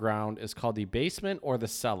underground is called the basement or the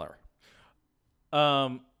cellar.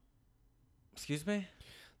 Excuse me.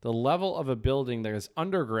 The level of a building that is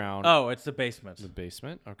underground. Oh, it's the basement. The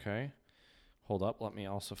basement. Okay. Hold up. Let me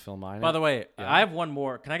also fill mine. By the way, Yeah. I have one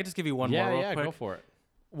more. Can I just give you one more real Yeah, quick? go for it.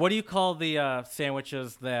 What do you call the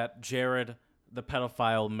sandwiches that Jared, the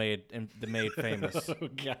pedophile, made famous? Oh,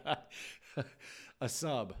 God. A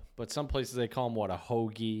sub. But some places they call them, what, a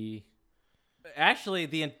hoagie? Actually,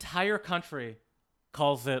 the entire country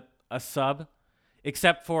calls it a sub,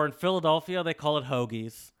 except for in Philadelphia, they call it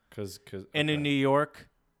hoagies. And in New York,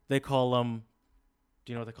 they call them,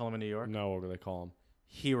 do you know what they call them in New York? No, what do they call them?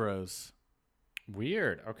 Heroes.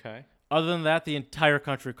 Weird. Okay. Other than that, the entire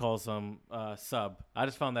country calls them sub. I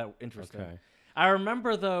just found that interesting. Okay. I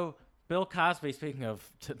remember, though, Bill Cosby, speaking of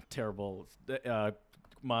terrible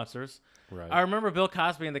monsters, Right. I remember Bill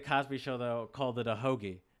Cosby and The Cosby Show, though, called it a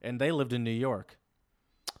hoagie, and they lived in New York.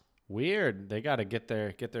 Weird. They got to get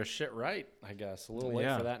their shit right, I guess. A little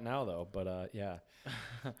late for that now, though. But, yeah.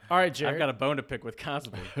 All right, Jared. I've got a bone to pick with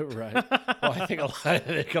Cosby. Right. Well, I think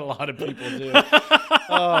a lot of people do.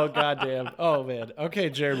 Oh, goddamn. Oh, man. Okay,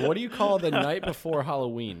 Jared, what do you call the night before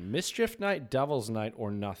Halloween? Mischief night, devil's night,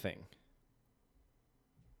 or nothing?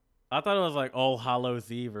 I thought it was like All Hallows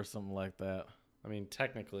Eve or something like that. I mean,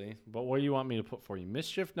 technically. But what do you want me to put for you?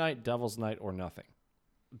 Mischief night, devil's night, or nothing?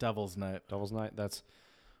 Devil's Night. Devil's night.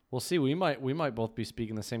 We'll see. We might both be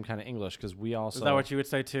speaking the same kind of English because we also. Is that what you would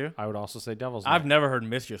say too? I would also say devil's night. I've never heard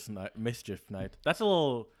Mischief Night. That's a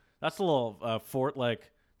little fort,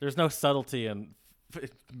 like there's no subtlety in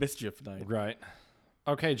Mischief Night. Right.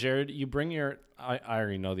 Okay, Jared, you bring your. I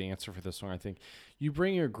already know the answer for this one. I think you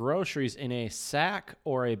bring your groceries in a sack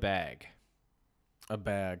or a bag. A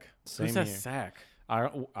bag. Same Who says here. sack?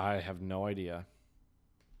 I have no idea.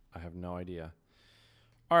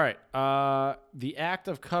 All right. The act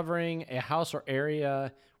of covering a house or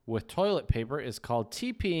area with toilet paper is called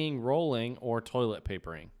TPing, rolling, or toilet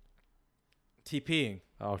papering. TPing.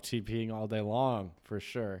 Oh, TPing all day long for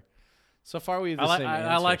sure. So far, we have the same answers.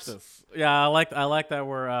 I like this. Yeah, I like that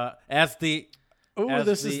we're as the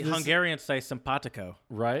Hungarians say simpatico.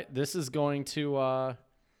 Right. This is going to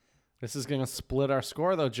split our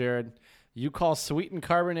score though, Jared. You call sweetened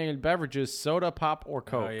carbonated beverages soda, pop, or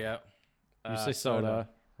Coke. Oh yeah. You say soda,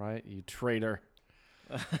 right? You traitor.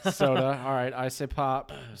 Soda. All right. I say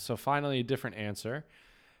pop. So finally, a different answer.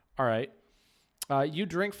 All right. You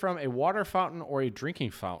drink from a water fountain or a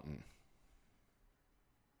drinking fountain.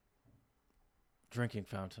 Drinking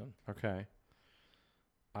fountain. Okay.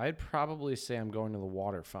 I'd probably say I'm going to the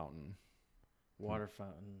water fountain. Water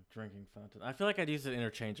fountain, drinking fountain. I feel like I'd use it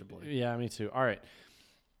interchangeably. Yeah, me too. All right.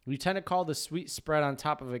 We tend to call the sweet spread on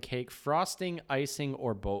top of a cake frosting, icing,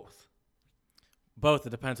 or both. Both. It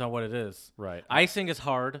depends on what it is. Right. Icing is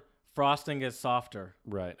hard. Frosting is softer.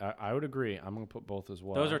 Right. I would agree. I'm going to put both as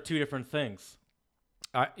well. Those are two different things.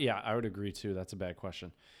 Yeah, I would agree too. That's a bad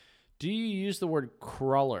question. Do you use the word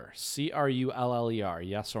cruller? Cruller.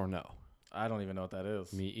 Yes or no? I don't even know what that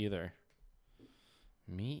is. Me either,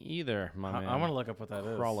 my man. I'm going to look up what that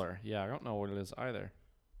is. Cruller. Yeah, I don't know what it is either.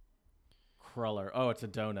 Cruller. Oh, it's a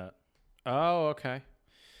donut. Oh, okay.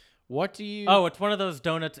 What do you... Oh, it's one of those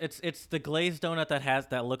donuts. It's the glazed donut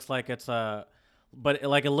that looks like it's but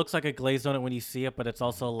it looks like a glazed donut when you see it, but it's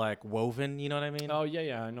also like woven, you know what I mean? Oh,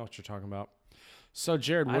 yeah, I know what you're talking about. So,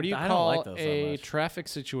 Jared, what do you I don't call like those so a much. traffic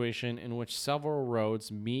situation in which several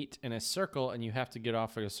roads meet in a circle and you have to get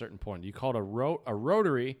off at a certain point? Do you call it a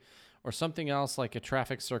rotary or something else like a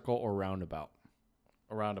traffic circle or roundabout?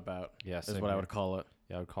 A roundabout. Yes, is what I would call it.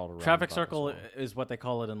 Yeah, I would call it a roundabout. Traffic as circle well. is what they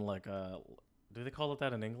call it in do they call it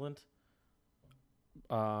that in England?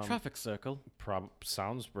 Traffic circle.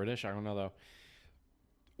 Sounds British. I don't know, though.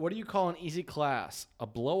 What do you call an easy class? A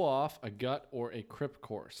blow-off, a gut, or a crip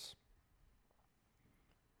course?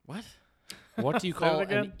 What? What do you Say call it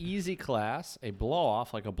again? an easy class? A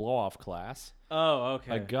blow-off, like a blow-off class. Oh,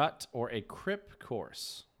 okay. A gut, or a crip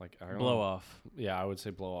course? Like I don't blow know. off. Yeah, I would say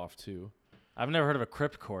blow-off, too. I've never heard of a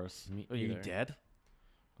crypt course. Me Are you either. dead?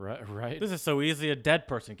 Right? This is so easy. A dead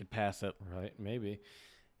person could pass it. Right, maybe.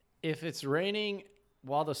 If it's raining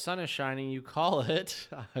while the sun is shining, you call it,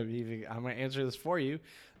 I'm going to answer this for you,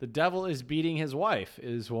 the devil is beating his wife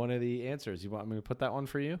is one of the answers. You want me to put that one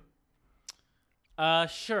for you?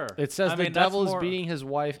 Sure. It says I the mean, that's devil is more- beating his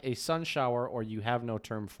wife, a sun shower, or you have no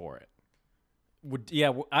term for it.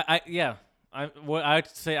 I'd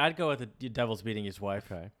say I'd go with the devil's beating his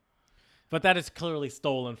wife. Okay. But that is clearly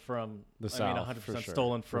stolen from The I mean, South, 100% for sure,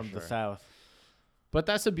 stolen for from the sure. South. But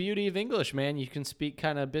that's the beauty of English, man. You can speak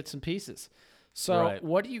kind of bits and pieces. So Right.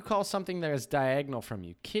 what do you call something that is diagonal from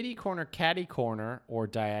you? Kitty corner, catty corner, or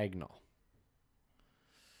diagonal?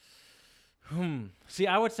 See,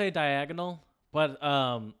 I would say diagonal, but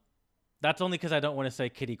That's only because I don't want to say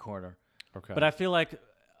kitty corner. Okay. But I feel like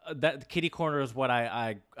that kitty corner is what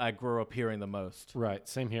I grew up hearing the most. Right.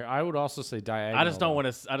 Same here. I would also say diagonal. I just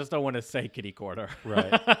don't want to say kitty corner.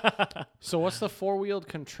 Right. So what's the four-wheeled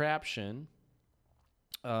contraption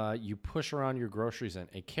you push around your groceries in?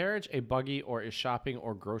 A carriage, a buggy, or a shopping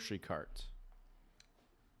or grocery cart?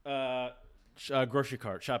 Grocery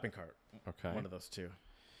cart, shopping cart. Okay. One of those two.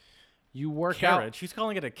 You work Carriage. out. He's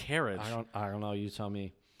calling it a carriage. I don't know. You tell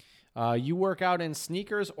me. You work out in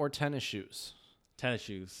sneakers or tennis shoes? Tennis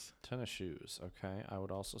shoes. Tennis shoes. Okay. I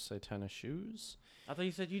would also say tennis shoes. I thought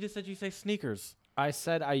you just said you say sneakers. I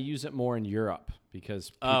said I use it more in Europe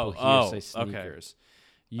because people here say sneakers.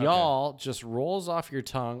 Okay. Y'all just rolls off your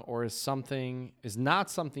tongue or is not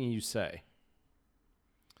something you say.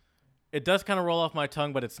 It does kind of roll off my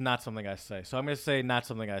tongue, but it's not something I say. So I'm going to say not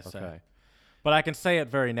something I say. Okay. But I can say it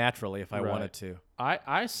very naturally if I Right. wanted to.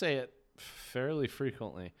 I say it fairly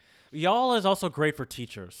frequently. Y'all is also great for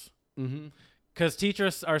teachers. Mm-hmm. Because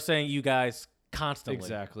teachers are saying you guys constantly.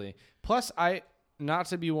 Exactly. Plus, not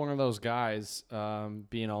to be one of those guys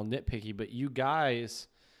being all nitpicky, but you guys,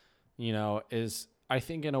 is, I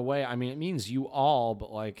think in a way, I mean, it means you all,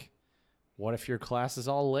 but like, what if your class is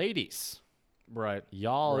all ladies? Right.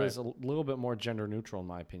 Y'all Right. is a little bit more gender neutral in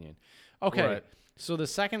my opinion. Okay. Right. So the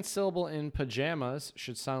second syllable in pajamas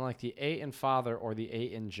should sound like the A in father or the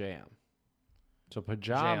A in jam. So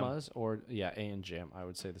pajamas or, A in jam, I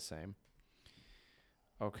would say the same.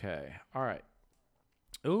 Okay. All right.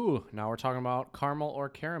 Ooh, now we're talking about caramel or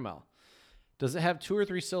caramel. Does it have 2 or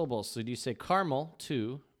 3 syllables? So do you say caramel,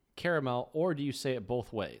 2, caramel, or do you say it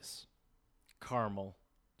both ways? Caramel.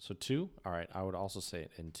 So 2? All right. I would also say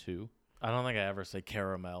it in 2. I don't think I ever say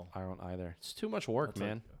caramel. I don't either. It's too much work,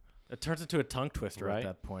 man. It turns into a tongue twister Right. at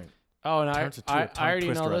that point. Oh, and I tongue already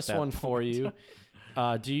know twister at this that one for point. you.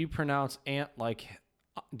 Do you pronounce aunt like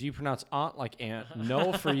aunt?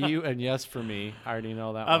 No for you and yes for me. I already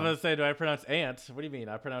know that I was one. going to say, do I pronounce ant? What do you mean?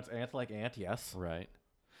 I pronounce ant like ant, yes. Right.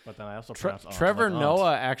 But then I also pronounce aunt Trevor like aunt.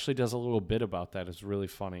 Noah actually does a little bit about that. It's really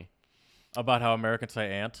funny. About how Americans say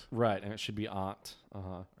ant? Right, and it should be aunt.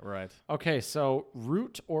 Uh-huh. Right. Okay, so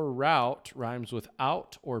root or route rhymes with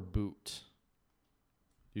out or boot.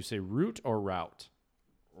 Do you say root or route?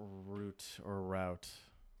 Root or route.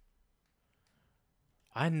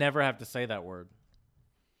 I never have to say that word.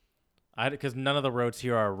 Because none of the roads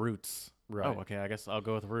here are routes. Right. Oh, okay. I guess I'll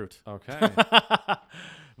go with route. Okay.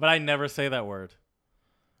 But I never say that word.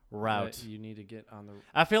 Route. You need to get on the...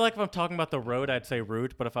 I feel like if I'm talking about the road, I'd say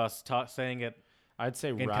route. But if I was saying it I'd say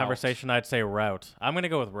in route. conversation, I'd say route. I'm going to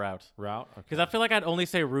go with route. Route? Okay. Because I feel like I'd only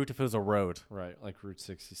say route if it was a road. Right, like Route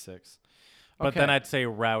 66. But then I'd say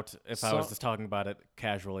route if I was So- just talking about it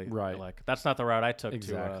casually. Right. Like, that's not the route I took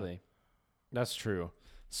Exactly. That's true.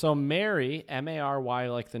 So marry, M-A-R-Y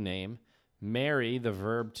like the name, marry, the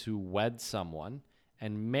verb to wed someone,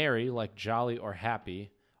 and marry, like jolly or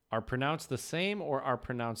happy, are pronounced the same or are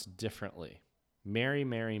pronounced differently. Marry,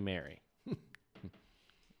 marry, marry.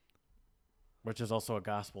 which is also a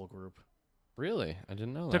gospel group. Really? I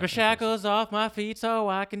didn't know that. Took the shackles off my feet so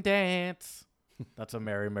I can dance. That's a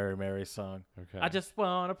Mary, Mary, Mary song. Okay. I just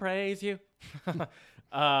want to praise you.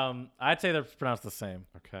 I'd say they're pronounced the same.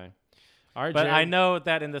 Okay. All right, But Jared. I know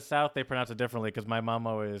that in the South they pronounce it differently because my mom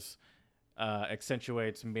always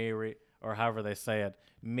accentuates Merry, or however they say it,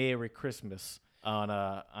 Merry Christmas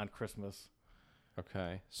on Christmas.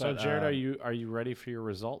 Okay. So, But, Jared, are you ready for your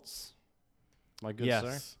results? My good Yes.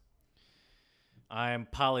 sir? I'm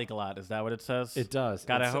polyglot. Is that what it says? It does.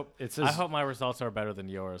 God, It says, I hope my results are better than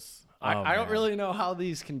yours. I don't man. really know how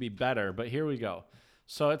these can be better, but here we go.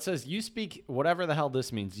 So it says you speak whatever the hell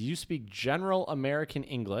this means. You speak general American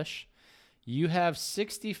English. You have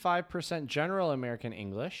 65% general American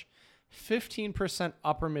English, 15%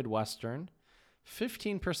 upper Midwestern,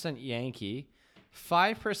 15% Yankee,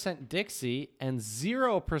 5% Dixie, and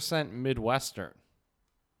 0% Midwestern.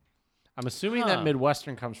 I'm assuming that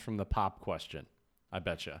Midwestern comes from the pop question. I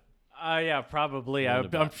betcha. Yeah, probably. Round I'm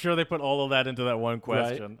about. sure they put all of that into that one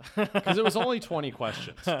question. Because it was only 20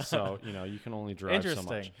 questions. So, you can only drive so Interesting.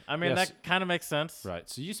 much. I mean, Yes. that kind of makes sense. Right.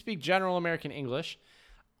 So you speak general American English.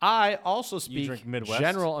 I also speak drink Midwest?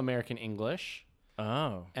 general American English.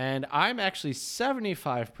 Oh. And I'm actually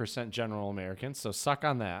 75% general American, so suck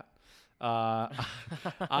on that. I'm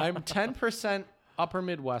 10% upper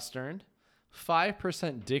Midwestern,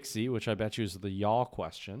 5% Dixie, which I bet you is the y'all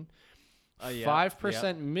question, Yeah,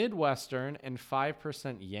 5% Midwestern, and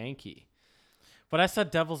 5% Yankee. But I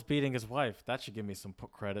said Devil's beating his wife. That should give me some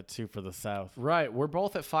credit, too, for the South. Right. We're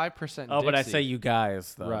both at 5% Oh, but I Dixie. say you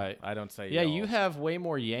guys, though. Right. I don't say Yeah, y'all. you have way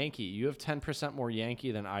more Yankee. You have 10% more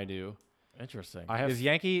Yankee than I do. Interesting. I have Is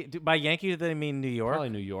Yankee by Yankee do they mean New York probably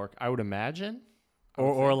New York. I would imagine.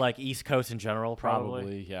 or like East Coast in general?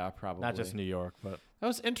 Probably, yeah, probably. Not just New York, but That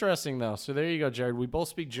was interesting, though. So there you go, Jared. We both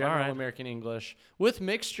speak general right. American English with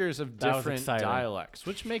mixtures of That was different exciting. dialects,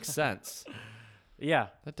 which makes sense. yeah.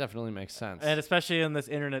 That definitely makes sense. And especially in this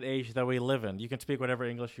internet age that we live in, you can speak whatever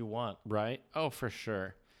English you want. Right? Oh, for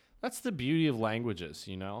sure. That's the beauty of languages,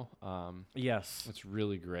 Yes. It's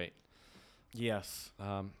really great. Yes.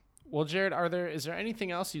 Well, Jared, is there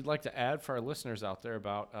anything else you'd like to add for our listeners out there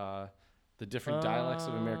about the different dialects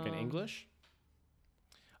of American English?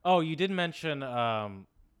 Oh, you did mention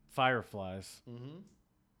fireflies.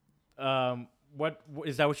 Mm-hmm. What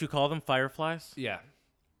is that? What you call them? Fireflies? Yeah.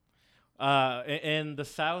 In the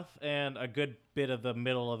South and a good bit of the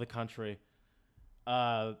middle of the country,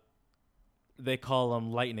 they call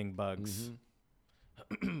them lightning bugs.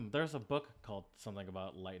 Mm-hmm. There's a book called something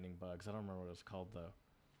about lightning bugs. I don't remember what it was called though.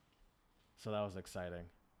 So that was exciting.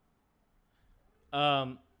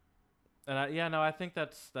 I think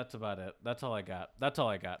that's about it. That's all I got.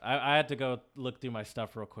 I had to go look through my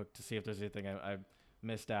stuff real quick to see if there's anything I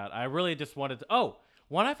missed out. I really just wanted to. Oh,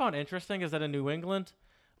 one I found interesting is that in New England,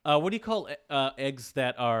 what do you call eggs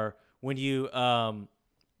that are when you I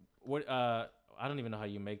don't even know how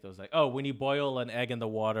you make those eggs. Oh, when you boil an egg in the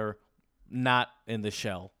water, not in the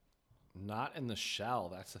shell. Not in the shell.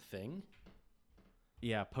 That's a thing?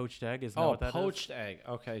 Yeah, poached egg. Isn't that what that is? Poached egg.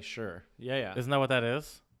 Okay, sure. Yeah. Isn't that what that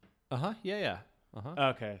is? Uh-huh. Yeah.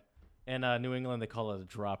 Uh-huh. Okay. In New England, they call it a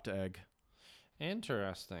dropped egg.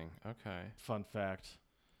 Interesting. Okay. Fun fact.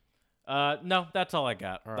 No, that's all I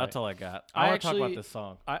got. All That's right. all I got. I want to talk about actually- this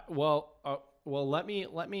song. Let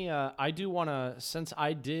me I do want to, since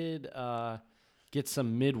I did get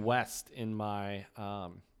some Midwest in my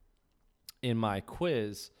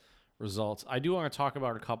quiz results, I do want to talk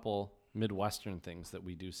about a couple Midwestern things that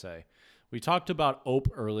we do say. We talked about ope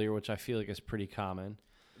earlier, which I feel like is pretty common.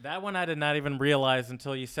 That one I did not even realize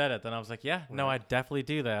until you said it. Then I was like, yeah, no, I definitely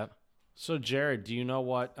do that. So Jared, do you know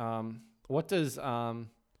what does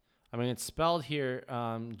it's spelled here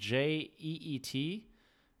Jeet,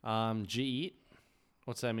 Jeet.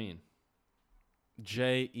 What's that mean?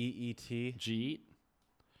 Jeet. Jeet.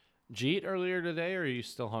 Jeet earlier today, or are you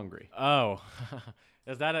still hungry? Oh,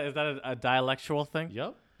 is that a dialectual thing?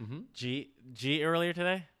 Yep. Mm-hmm. G earlier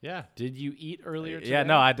today? Yeah. Did you eat earlier today? Yeah,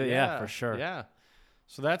 no, I did. Yeah, for sure. Yeah.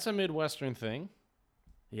 So that's a Midwestern thing.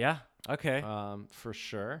 Yeah. Okay. For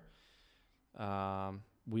sure. We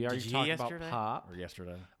already Did you talked eat about yesterday? pop. Or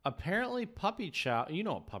yesterday. Apparently, puppy chow. You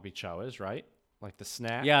know what puppy chow is, right? Like the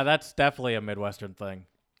snack. Yeah, that's definitely a Midwestern thing.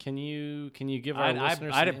 Can you give our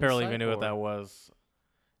listeners? I some barely insight, even knew what or- that was.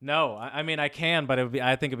 No, I mean I can, but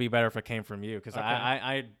I think it'd be better if it came from you because Okay.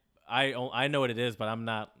 I know what it is, but I'm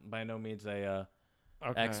not by no means a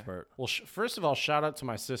expert. Well, first of all, shout out to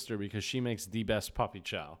my sister because she makes the best puppy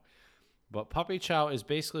chow. But puppy chow is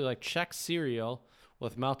basically like Czech cereal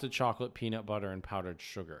with melted chocolate, peanut butter, and powdered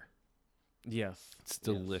sugar. Yes, It's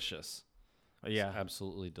delicious. yeah. It's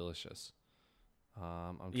absolutely delicious.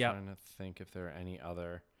 I'm Yep. trying to think if there are any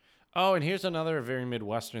other. Oh, and here's another very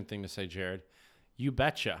Midwestern thing to say, Jared. You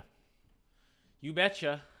betcha. You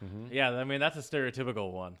betcha. Mm-hmm. Yeah, I mean that's a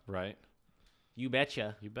stereotypical one. Right. You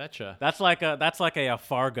betcha. You betcha. That's like a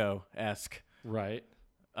Fargo-esque. Right.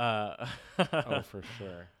 Uh, Oh, for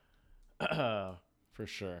sure. For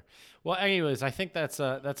sure. Well, anyways, I think that's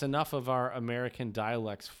enough of our American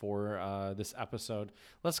dialects for this episode.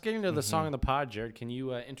 Let's get into the song of the pod, Jared. Can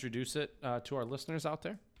you introduce it to our listeners out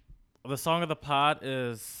there? the song of the pod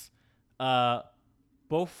is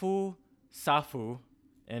Bofu Safu,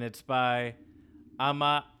 and it's by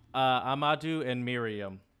Amadou and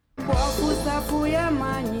Miriam.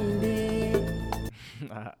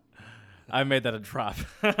 I made that a drop.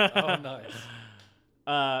 Oh, nice.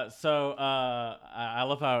 I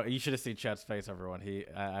love how you should have seen Chet's face, everyone.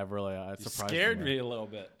 I really You surprised scared me a little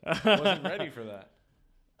bit. I wasn't ready for that.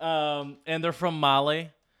 And they're from Mali,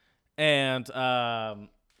 and they're.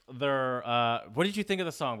 What did you think of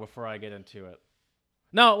the song before I get into it?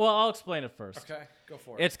 No, well, I'll explain it first. Okay, go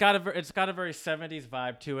for it. It's got a very 70s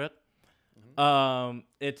vibe to it.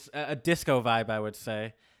 It's a disco vibe, I would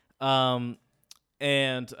say. And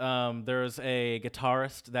there's a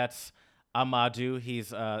guitarist that's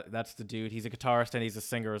Amadou. That's the dude. He's a guitarist and he's a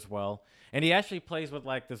singer as well. And he actually plays with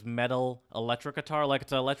like this metal electric guitar, like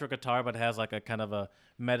it's an electric guitar, but it has like a kind of a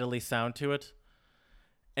metally sound to it.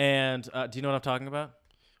 And do you know what I'm talking about?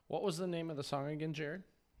 What was the name of the song again, Jared?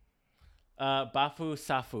 Bafu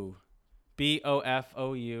Safu,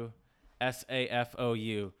 Bofou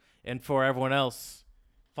Safou. And for everyone else,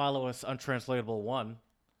 follow us Untranslatable 1,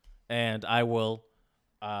 and I will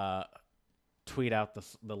tweet out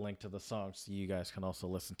the link to the song so you guys can also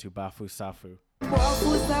listen to Bafu Safu.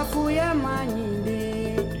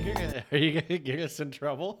 Are you gonna get us in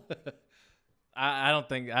trouble? I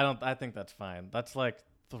think that's fine. That's like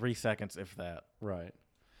 3 seconds, if that. Right.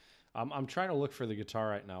 I'm trying to look for the guitar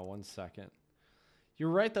right now. 1 second. You're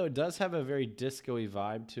right, though. It does have a very disco-y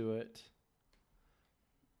vibe to it.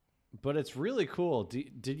 But it's really cool.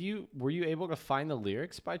 Were you able to find the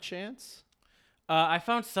lyrics by chance? I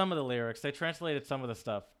found some of the lyrics. They translated some of the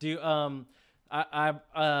stuff.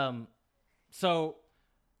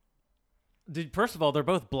 First of all, they're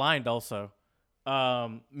both blind also.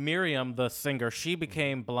 Miriam, the singer, she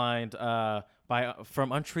became blind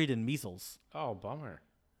from untreated measles. Oh, bummer.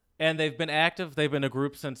 And they've been active. They've been a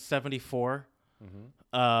group since 1974.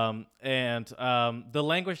 The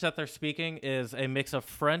language that they're speaking is a mix of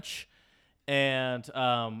French and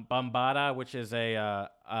Bambara, which is there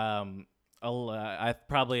are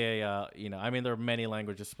many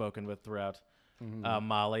languages spoken with throughout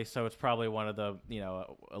Mali, so it's probably one of the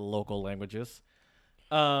local languages.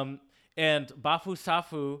 And Bafu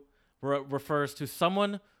Safu refers to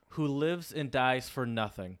someone who lives and dies for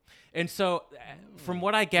nothing. And so, from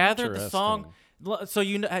what I gathered, the song. So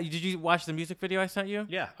did you watch the music video I sent you?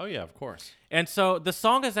 Yeah. Oh yeah, of course. And so the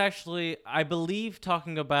song is actually, I believe,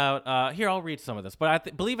 talking about. Here, I'll read some of this, but I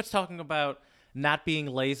believe it's talking about not being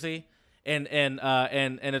lazy, and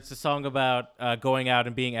it's a song about going out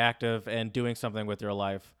and being active and doing something with your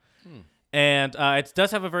life. And it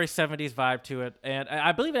does have a very 70s vibe to it, and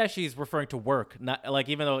I believe it actually is referring to work, not like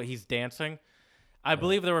even though he's dancing. I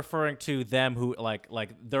believe they're referring to them who like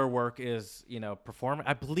their work is performing.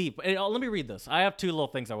 I believe. Let me read this. I have two little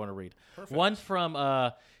things I want to read. Perfect. One's from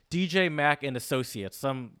DJ Mac and Associates,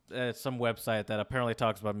 some website that apparently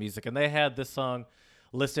talks about music, and they had this song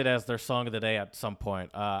listed as their song of the day at some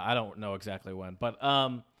point. I don't know exactly when, but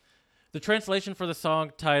the translation for the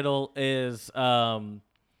song title is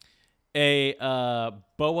a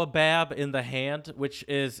boabab in the hand, which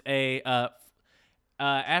is a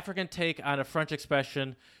African take on a French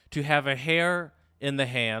expression to have a hair in the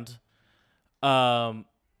hand. By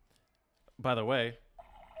the way,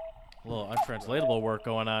 a little untranslatable work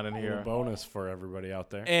going on in here. Bonus for everybody out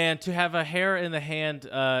there. And to have a hair in the hand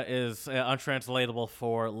is untranslatable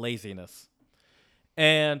for laziness.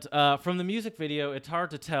 And from the music video, it's hard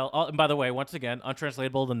to tell. And by the way, once again,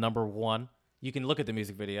 untranslatable, the number 1. You can look at the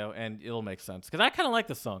music video and it'll make sense. Because I kind of like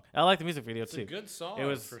the song. I like the music video too. It's a good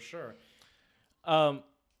song, for sure.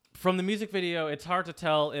 From the music video, it's hard to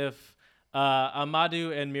tell if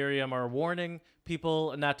Amadou and Miriam are warning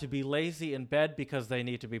people not to be lazy in bed because they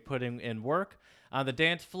need to be putting in work on the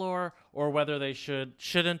dance floor, or whether they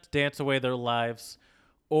shouldn't dance away their lives,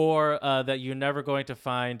 or that you're never going to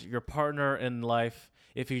find your partner in life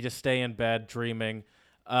if you just stay in bed dreaming.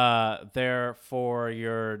 Therefore,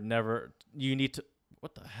 you need to.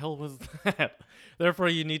 What the hell was that? Therefore,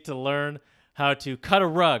 you need to learn how to cut a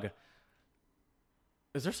rug.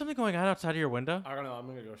 Is there something going on outside of your window? I don't know. I'm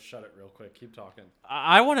going to go shut it real quick. Keep talking.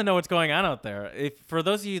 I want to know what's going on out there. For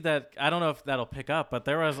those of you that, I don't know if that'll pick up, but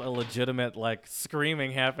there was a legitimate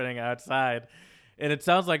screaming happening outside. And it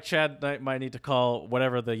sounds like Chad might need to call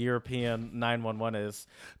whatever the European 911 is.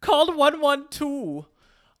 Called 112.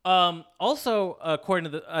 Also,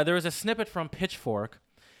 according to there was a snippet from Pitchfork.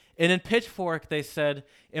 And in Pitchfork, they said,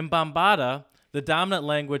 in Bambara, the dominant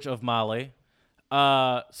language of Mali,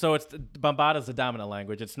 so Bambara is the dominant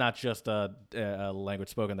language. It's not just a language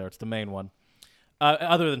spoken there. It's the main one,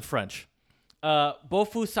 other than French.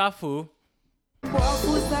 Bofu Safu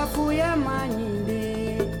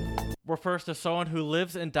refers to someone who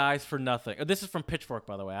lives and dies for nothing. This is from Pitchfork,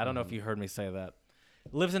 by the way. I don't know if you heard me say that.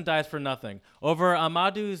 Lives and dies for nothing. Over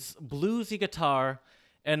Amadou's bluesy guitar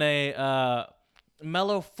and a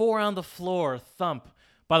mellow 4 on the floor thump.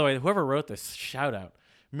 By the way, whoever wrote this, shout out.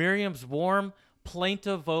 Miriam's warm,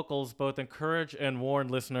 plaintive vocals both encourage and warn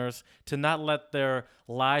listeners to not let their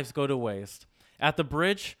lives go to waste. At the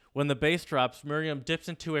bridge, when the bass drops, Miriam dips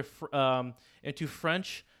into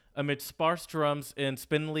French amid sparse drums and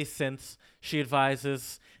spindly synths. She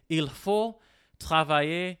advises, "Il faut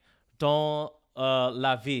travailler dans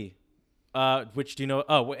la vie," which do you know?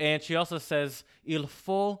 Oh, and she also says, "Il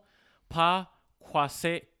faut pas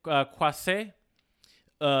croiser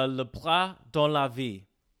le bras dans la vie."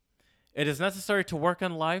 It is necessary to work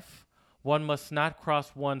in life. One must not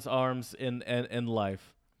cross one's arms in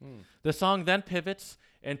life. The song then pivots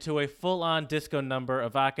into a full-on disco number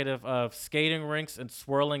evocative of skating rinks and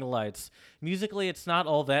swirling lights. Musically, it's not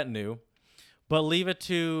all that new, but leave it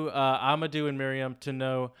to Amadou and Miriam to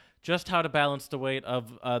know just how to balance the weight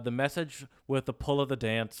of the message with the pull of the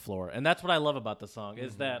dance floor. And that's what I love about the song,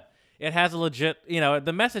 is that it has a legit,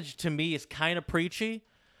 the message to me is kind of preachy,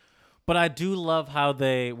 but I do love how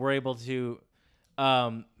they were able to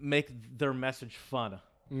make their message fun.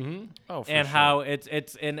 Mm-hmm. Oh, for and sure. how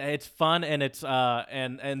it's fun and it's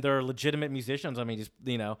and they're legitimate musicians. I mean,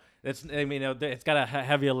 it's got a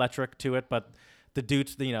heavy electric to it, but the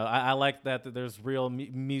dudes, I like that there's real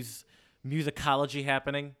musicology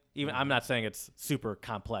happening. Even I'm not saying it's super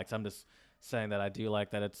complex. I'm just saying that I do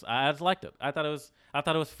like that. I just liked it. I thought it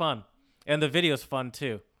was fun, and the video's fun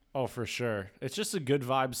too. Oh, for sure. It's just a good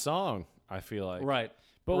vibe song, I feel like. Right.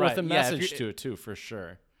 But right. with a Yeah, message to it too, for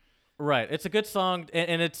sure. Right. It's a good song,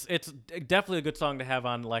 and it's definitely a good song to have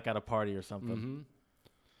on like at a party or something. Mm-hmm.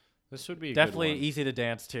 This would be Definitely a good one. easy to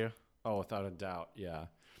dance to. Oh, without a doubt, yeah.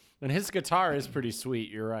 And his guitar is pretty sweet.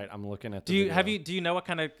 You're right. I'm looking at the video. Do you know what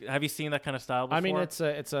kind of have you seen that kind of style before? I mean,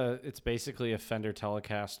 it's basically a Fender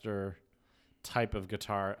Telecaster type of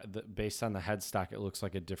guitar based on the headstock. It looks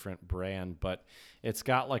like a different brand, but it's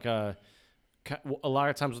got like a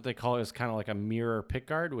lot of times what they call it is kind of like a mirror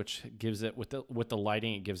pickguard, which gives it with the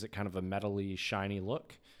lighting, it gives it kind of a metally, shiny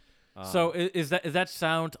look. So is that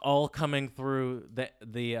sound all coming through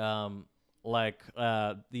the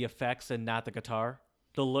effects and not the guitar?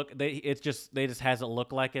 The look they just has it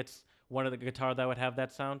look like it's one of the guitar that would have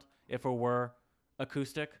that sound if it were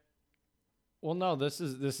acoustic. Well, no, this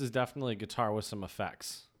is definitely a guitar with some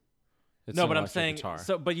effects. It's no, an but I'm electric saying guitar.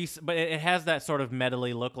 but it has that sort of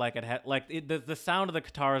metally look like it had the sound of the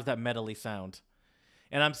guitar is that metally sound,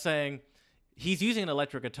 and I'm saying he's using an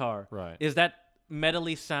electric guitar. Right. Is that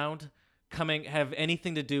metally sound have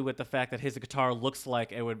anything to do with the fact that his guitar looks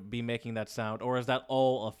like it would be making that sound, or is that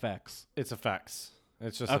all effects? It's effects.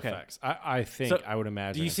 It's just Okay. effects. I think So, I would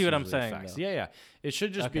imagine. do you it's see what I'm usually saying, effects. though? Yeah. It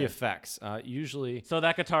should just be Okay. effects. Usually. So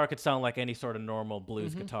that guitar could sound like any sort of normal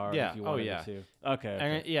blues guitar Yeah. if you Oh, wanted yeah. it to. Okay.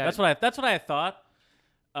 And, yeah. That's what I thought.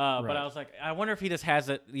 But Right. I was like, I wonder if he just has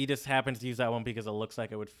it. He just happens to use that one because it looks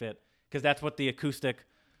like it would fit. Because that's what the acoustic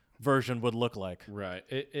version would look like. Right.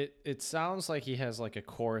 It sounds like he has like a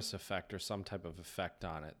chorus effect or some type of effect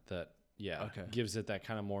on it that Okay. gives it that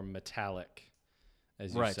kind of more metallic,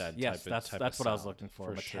 as you Right. said. Yes, type of that's what I was sound, looking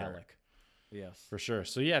for. sure. Metallic. Yes. For sure.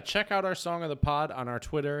 So yeah, check out our song of the pod on our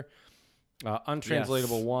Twitter,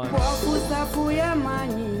 untranslatable Yes. one.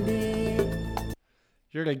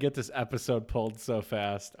 You're gonna get this episode pulled so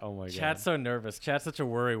fast. Oh my god. Chat's so nervous. Chat's such a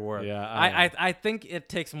worry wart. Yeah, I think it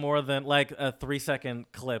takes more than like a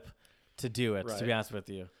 3-second clip to do it. To Right. be honest with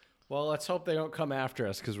you. Well, let's hope they don't come after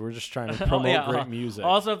us because we're just trying to promote great music.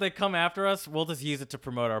 Also, if they come after us, we'll just use it to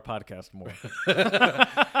promote our podcast more.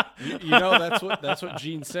 you know, that's what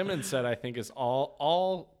Gene Simmons said. I think is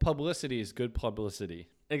all publicity is good publicity.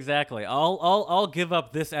 Exactly. I'll give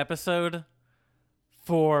up this episode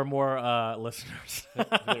for more listeners.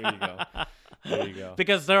 There you go. There you go.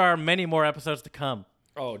 Because there are many more episodes to come.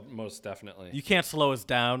 Oh, most definitely. You can't slow us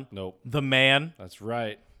down. Nope. The man. That's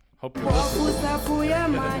right. Hope you're listening.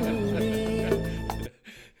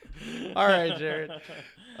 All right, Jared.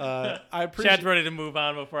 I appreciate. Chad's ready to move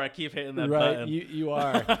on before I keep hitting that Right, button. you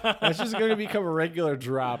are. That's just going to become a regular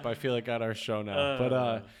drop, I feel like, on our show now.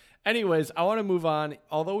 But anyways, I want to move on.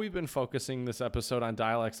 Although we've been focusing this episode on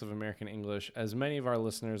dialects of American English, as many of our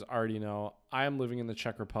listeners already know, I am living in the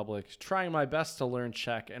Czech Republic, trying my best to learn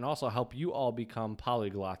Czech and also help you all become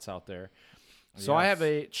polyglots out there. So I Yes. have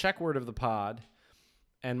a Czech word of the pod,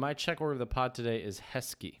 and my Czech word of the pod today is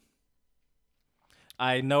hezky.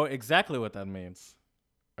 I know exactly what that means.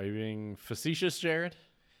 Are you being facetious, Jared?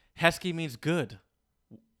 Hesky means good.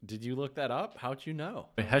 Did you look that up? How'd you know?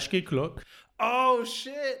 Hezky kluk. Oh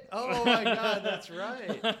shit! Oh my god, that's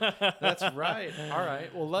right. That's right. All right.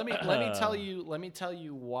 Well, let me tell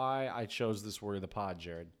you why I chose this word of the pod,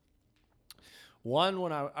 Jared. One,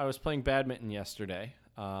 when I was playing badminton yesterday,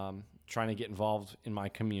 trying to get involved in my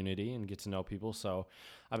community and get to know people. So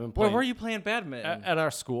I've been Where playing were you playing badminton? at our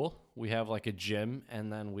school. We have like a gym,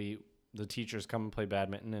 and then the teachers come and play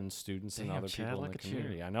badminton, and students and Damn, other Chad, people in look the at you.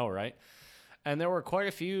 community. I know, right? And there were quite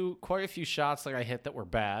a few shots that I hit that were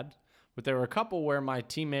bad, but there were a couple where my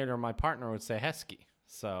teammate or my partner would say hezky.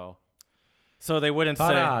 So So they wouldn't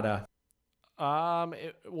Parada.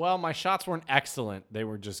 well, my shots weren't excellent. They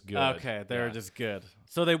were just good. say. Okay, they were Yeah. just good.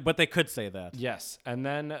 So but they could say that. Yes. And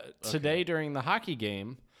then today during the hockey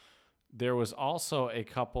game, there was also a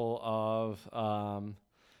couple of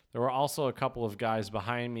guys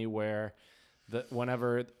behind me where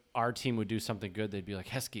whenever our team would do something good, they'd be like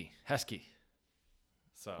hezky.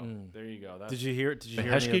 So there you go. That's, Did you hear?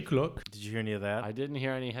 Hezky kluk. Did you hear any of that? I didn't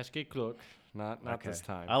hear any hezky kluk. Not this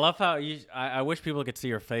time. I love how I wish people could see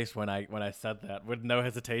your face when I said that with no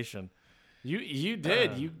hesitation. You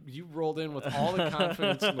did. You rolled in with all the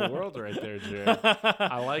confidence in the world right there, Jared.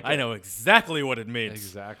 I like it. I know exactly what it means.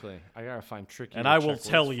 Exactly. I gotta find tricky. And I will check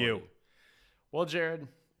tell words for you. Well, Jared,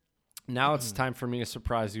 now it's time for me to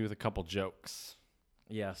surprise you with a couple jokes.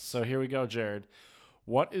 Yes. So here we go, Jared.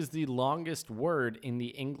 What is the longest word in the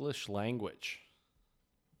English language?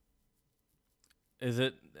 Is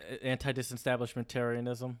it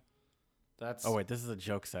anti-disestablishmentarianism? That's Oh wait, this is a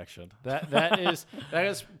joke section. that is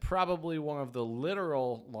probably one of the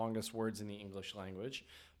literal longest words in the English language.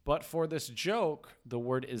 But for this joke, the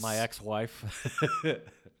word is My ex-wife.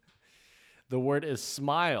 the word is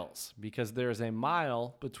smiles because there is a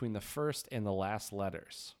mile between the first and the last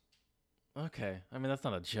letters. Okay, I mean that's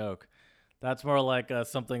not a joke. That's more like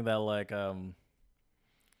something that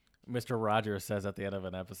Mr. Rogers says at the end of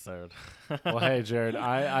an episode. Well, hey, Jared,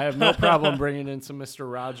 I have no problem bringing in some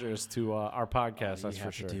Mr. Rogers to our podcast. All That's you for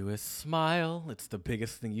have sure. to do is smile. It's the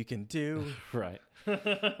biggest thing you can do. Right. All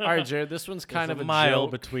right, Jared. This one's kind There's of a mile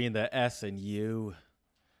joke. between the S and U.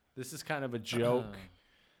 This is kind of a joke,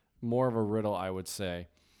 more of a riddle, I would say.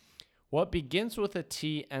 What begins with a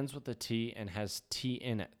T, ends with a T, and has T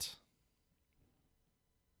in it?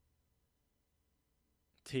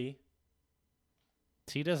 T.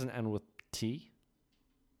 T doesn't end with T.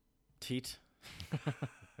 Teat.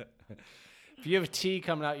 If you have T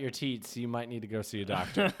coming out your teats, you might need to go see a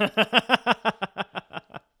doctor.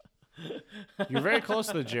 You're very close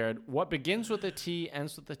to the Jared. What begins with a T,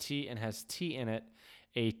 ends with a T, and has T in it?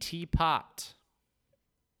 A teapot.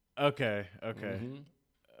 Okay. Mhm.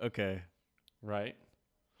 Okay. Right.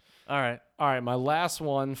 All right. All right, my last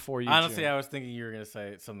one for you. Honestly, Jared. I was thinking you were going to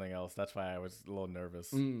say something else. That's why I was a little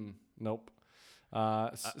nervous. Nope.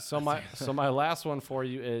 So my last one for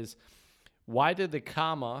you is, why did the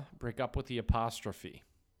comma break up with the apostrophe?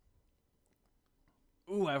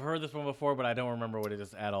 Ooh, I've heard this one before, but I don't remember what it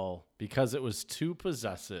is at all. Because it was too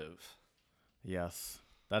possessive. Yes.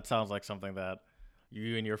 That sounds like something that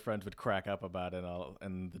you and your friends would crack up about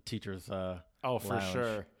in the teacher's Oh, for lounge.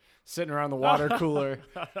 sure. Sitting around the water cooler,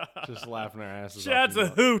 just laughing our asses off. Chad's you a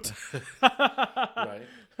know. hoot. Right.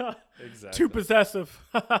 Exactly. Too possessive.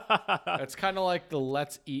 It's kind of like the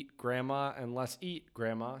let's eat grandma and let's eat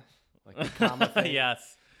grandma. Like the comma thing.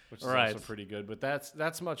 Yes. Which is Right. also pretty good. But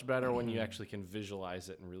that's much better when you actually can visualize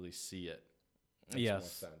it and really see it. Makes more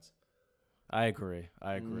Yes. sense. I agree.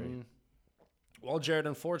 Well, Jared,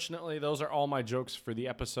 unfortunately, those are all my jokes for the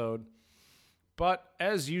episode. But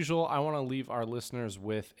as usual, I want to leave our listeners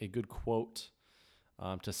with a good quote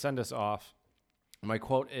to send us off. My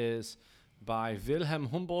quote is by Wilhelm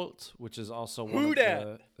Humboldt, which is also one of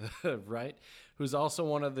the right, who's also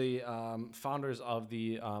one of the founders of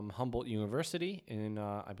the Humboldt University in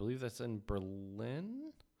I believe that's in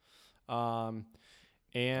Berlin. Shout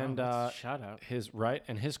out.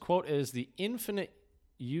 His quote is the infinite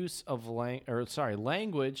use of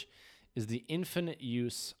language is the infinite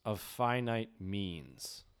use of finite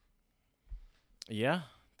means. Yeah.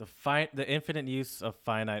 The infinite use of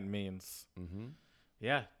finite means. Mm-hmm.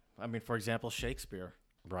 Yeah. I mean, for example, Shakespeare.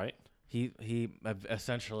 Right. He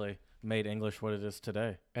essentially made English what it is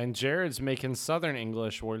today. And Jared's making Southern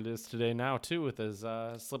English what it is today now, too, with his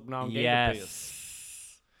slipping on gator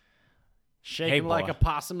piss. Shaking like boy. a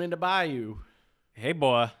possum in the bayou. Hey,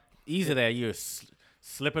 boy. Easy there. You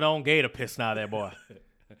slipping on gator piss now there, boy.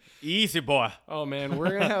 Easy, boy. Oh man,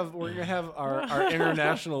 we're gonna have our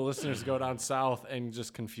international listeners go down south and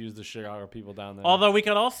just confuse the shit out of people down there. Although we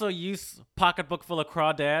could also use pocketbook full of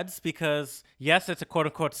crawdads because, yes, it's a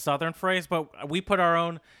quote-unquote Southern phrase, but we put our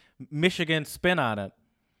own Michigan spin on it.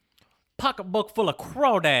 Pocketbook full of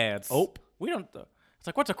crawdads. Oh. We don't... It's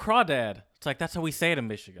like, what's a crawdad? It's like, that's how we say it in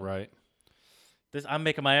Michigan. Right. I'm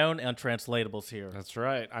making my own untranslatables here. That's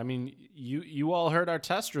right. I mean, you all heard our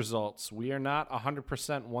test results. We are not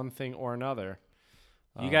 100% one thing or another.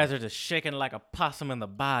 You guys are just shaking like a possum in the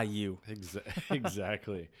bayou.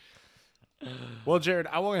 Exactly. Well, Jared,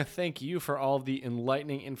 I want to thank you for all of the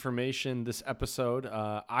enlightening information this episode.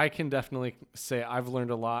 I can definitely say I've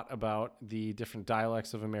learned a lot about the different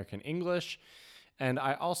dialects of American English. And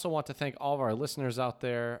I also want to thank all of our listeners out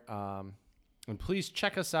there. And please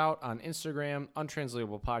check us out on Instagram,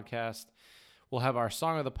 Untranslatable Podcast. We'll have our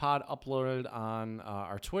Song of the Pod uploaded on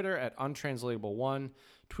our Twitter at Untranslatable1.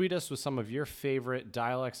 Tweet us with some of your favorite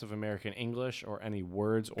dialects of American English or any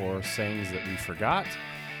words or sayings that we forgot.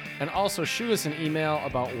 And also shoot us an email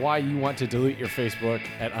about why you want to delete your Facebook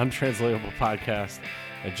at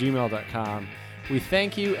untranslatablepodcast@gmail.com. We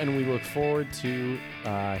thank you, and we look forward to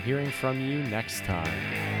hearing from you next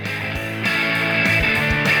time.